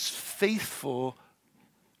he was faithful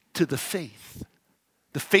to the faith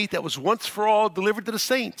that was once for all delivered to the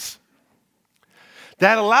saints.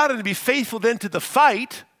 That allowed him to be faithful then to the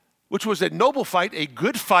fight, which was a noble fight, a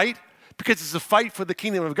good fight, because it's a fight for the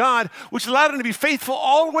kingdom of God, which allowed him to be faithful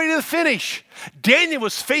all the way to the finish. Daniel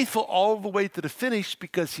was faithful all the way to the finish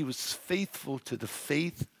because he was faithful to the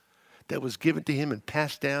faith that was given to him and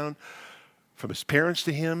passed down from his parents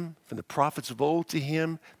to him, from the prophets of old to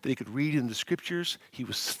him, that he could read in the scriptures. He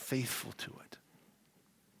was faithful to it.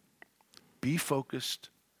 Be focused.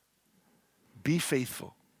 Be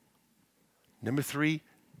faithful. Number 3,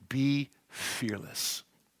 be fearless.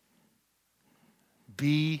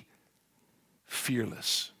 Be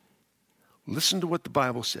fearless. Listen to what the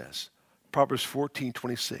Bible says. Proverbs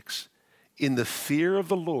 14:26. In the fear of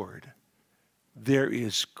the Lord, there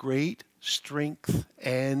is great strength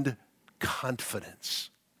and confidence.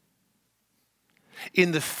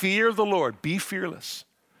 In the fear of the Lord, be fearless.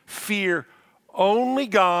 Fear only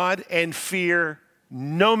God and fear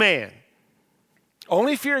no man.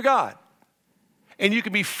 Only fear God. And you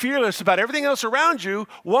can be fearless about everything else around you.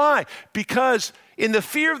 Why? Because in the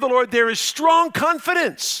fear of the Lord, there is strong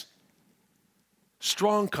confidence.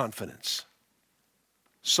 Strong confidence.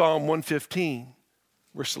 Psalm 115,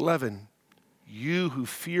 verse 11. You who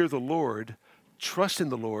fear the Lord, trust in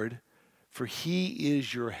the Lord, for he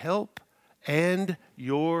is your help and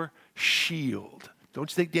your shield. Don't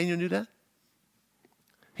you think Daniel knew that?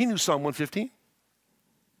 He knew Psalm 115.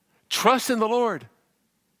 Trust in the Lord.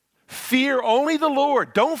 Fear only the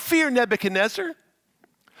Lord. Don't fear Nebuchadnezzar.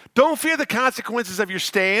 Don't fear the consequences of your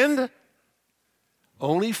stand.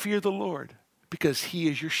 Only fear the Lord, because he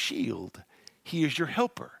is your shield. He is your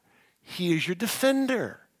helper. He is your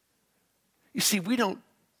defender. You see, we don't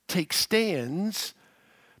take stands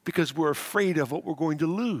because we're afraid of what we're going to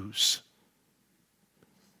lose,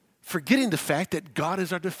 forgetting the fact that God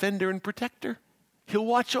is our defender and protector. He'll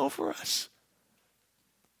watch over us.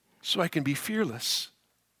 So I can be fearless.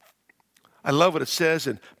 I love what it says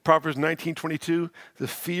in Proverbs 19:22. The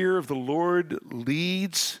fear of the Lord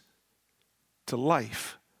leads to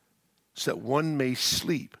life, so that one may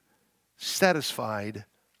sleep satisfied,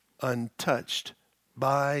 untouched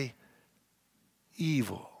by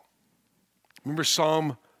evil. Remember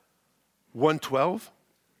Psalm 112?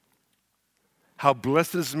 How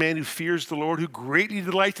blessed is the man who fears the Lord, who greatly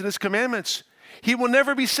delights in his commandments. He will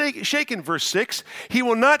never be shaken, verse 6. He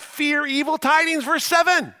will not fear evil tidings, verse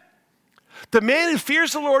 7. The man who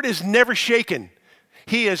fears the Lord is never shaken.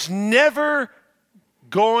 He is never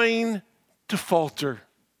going to falter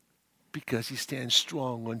because he stands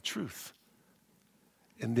strong on truth.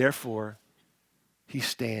 And therefore, he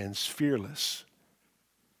stands fearless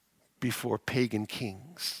before pagan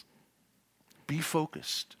kings. Be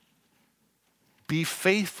focused. Be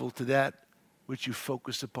faithful to that which you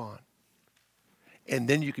focus upon. And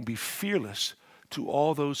then you can be fearless to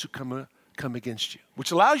all those who come against you.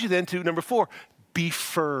 Which allows you then to, number 4, be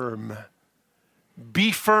firm.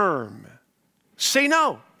 Be firm. Say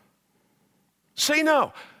no. Say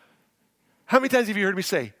no. How many times have you heard me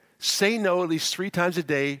say no at least 3 times a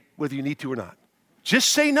day, whether you need to or not? Just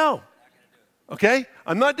say no. Okay?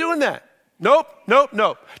 I'm not doing that. Nope.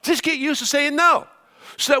 Just get used to saying no.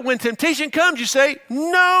 So that when temptation comes, you say,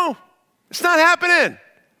 no, it's not happening.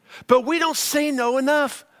 But we don't say no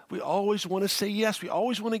enough. We always want to say yes. We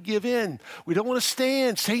always want to give in. We don't want to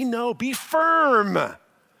stand. Say no. Be firm.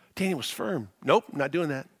 Daniel was firm. Nope, I'm not doing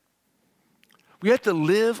that. We have to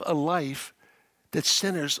live a life that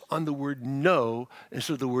centers on the word no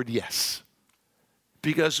instead of the word yes.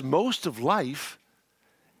 Because most of life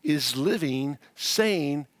is living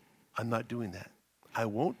saying, I'm not doing that. I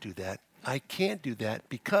won't do that. I can't do that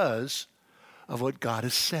because of what God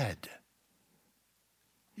has said.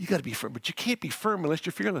 You got to be firm, but you can't be firm unless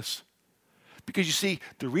you're fearless. Because you see,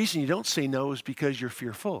 the reason you don't say no is because you're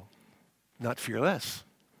fearful, not fearless.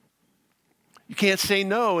 You can't say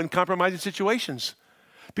no in compromising situations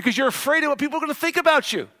because you're afraid of what people are going to think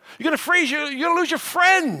about you. You're going to lose your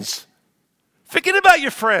friends. Forget about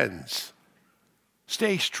your friends.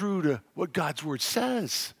 Stay true to what God's word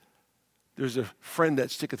says. There's a friend that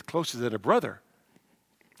sticketh closer than a brother.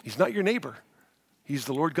 He's not your neighbor. He's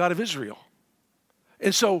the Lord God of Israel.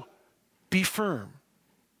 And so, be firm.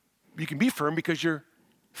 You can be firm because you're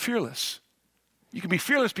fearless. You can be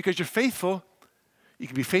fearless because you're faithful. You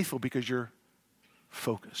can be faithful because you're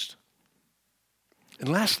focused. And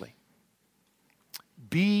lastly,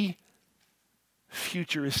 be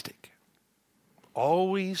futuristic.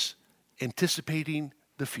 Always anticipating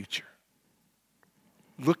the future.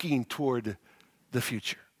 Looking toward the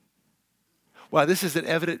future. Wow, this is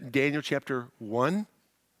evident in Daniel chapter 1.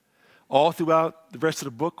 All throughout the rest of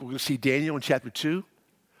the book, we're going to see Daniel in chapter 2,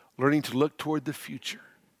 learning to look toward the future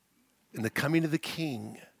and the coming of the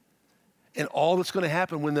king and all that's going to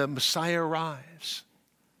happen when the Messiah arrives.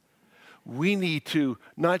 We need to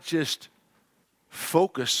not just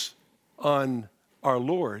focus on our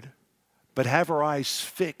Lord, but have our eyes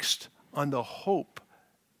fixed on the hope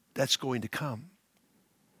that's going to come.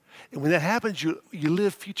 And when that happens, you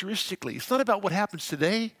live futuristically. It's not about what happens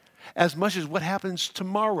today as much as what happens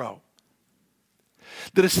tomorrow.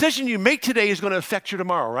 The decision you make today is going to affect you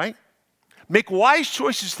tomorrow, right? Make wise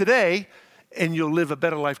choices today, and you'll live a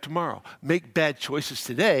better life tomorrow. Make bad choices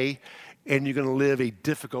today, and you're going to live a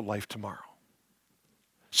difficult life tomorrow.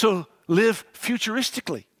 So live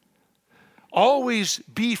futuristically. Always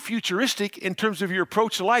be futuristic in terms of your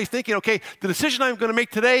approach to life, thinking, okay, the decision I'm going to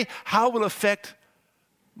make today, how will it affect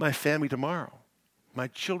my family tomorrow, my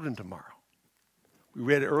children tomorrow? We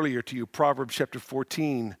read earlier to you Proverbs chapter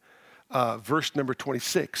 14, verse number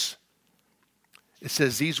 26. It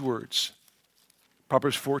says these words,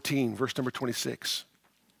 Proverbs 14, verse number 26.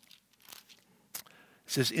 It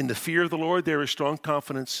says, in the fear of the Lord there is strong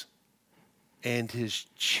confidence, and his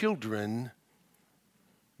children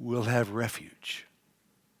will have refuge.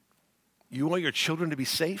 You want your children to be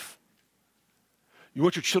safe? You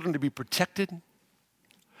want your children to be protected?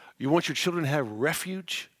 You want your children to have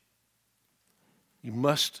refuge? You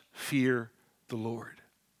must fear the Lord.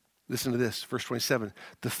 Listen to this, verse 27.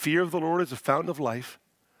 The fear of the Lord is a fountain of life,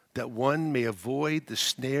 that one may avoid the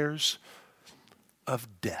snares of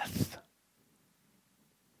death.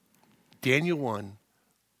 Daniel 1,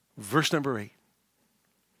 verse number 8.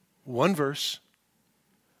 One verse,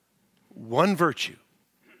 one virtue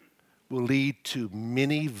will lead to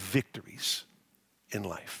many victories in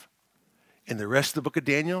life. And the rest of the book of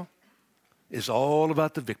Daniel is all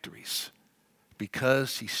about the victories.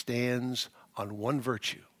 Because he stands on one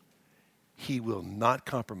virtue, he will not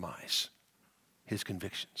compromise his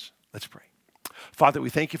convictions. Let's pray. Father, we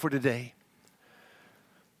thank you for today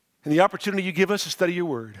and the opportunity you give us to study your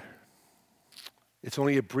word. It's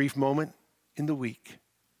only a brief moment in the week,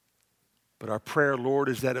 but our prayer, Lord,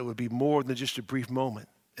 is that it would be more than just a brief moment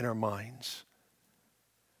in our minds.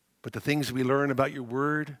 But the things we learn about your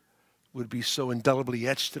word would be so indelibly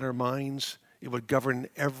etched in our minds, it would govern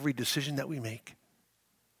every decision that we make.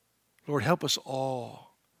 Lord, help us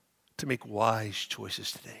all to make wise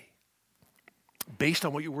choices today based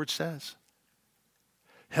on what your word says.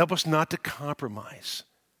 Help us not to compromise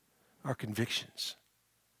our convictions.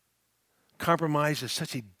 Compromise is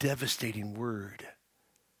such a devastating word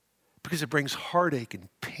because it brings heartache and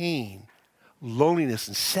pain, loneliness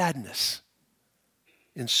and sadness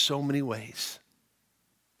in so many ways.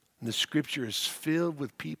 And the scripture is filled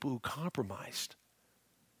with people who compromised.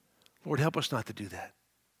 Lord, help us not to do that.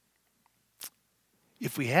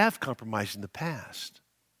 If we have compromised in the past,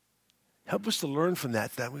 help us to learn from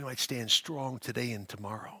that, that we might stand strong today and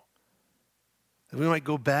tomorrow. That we might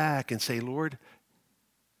go back and say, Lord,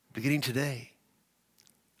 beginning today,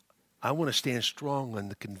 I want to stand strong on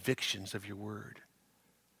the convictions of your word.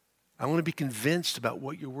 I want to be convinced about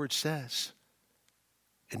what your word says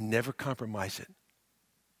and never compromise it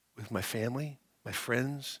with my family, my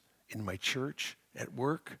friends, in my church, at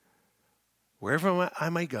work, wherever I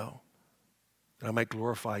might go, that I might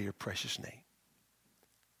glorify your precious name.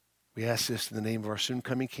 We ask this in the name of our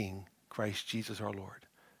soon-coming King, Christ Jesus our Lord.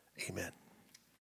 Amen.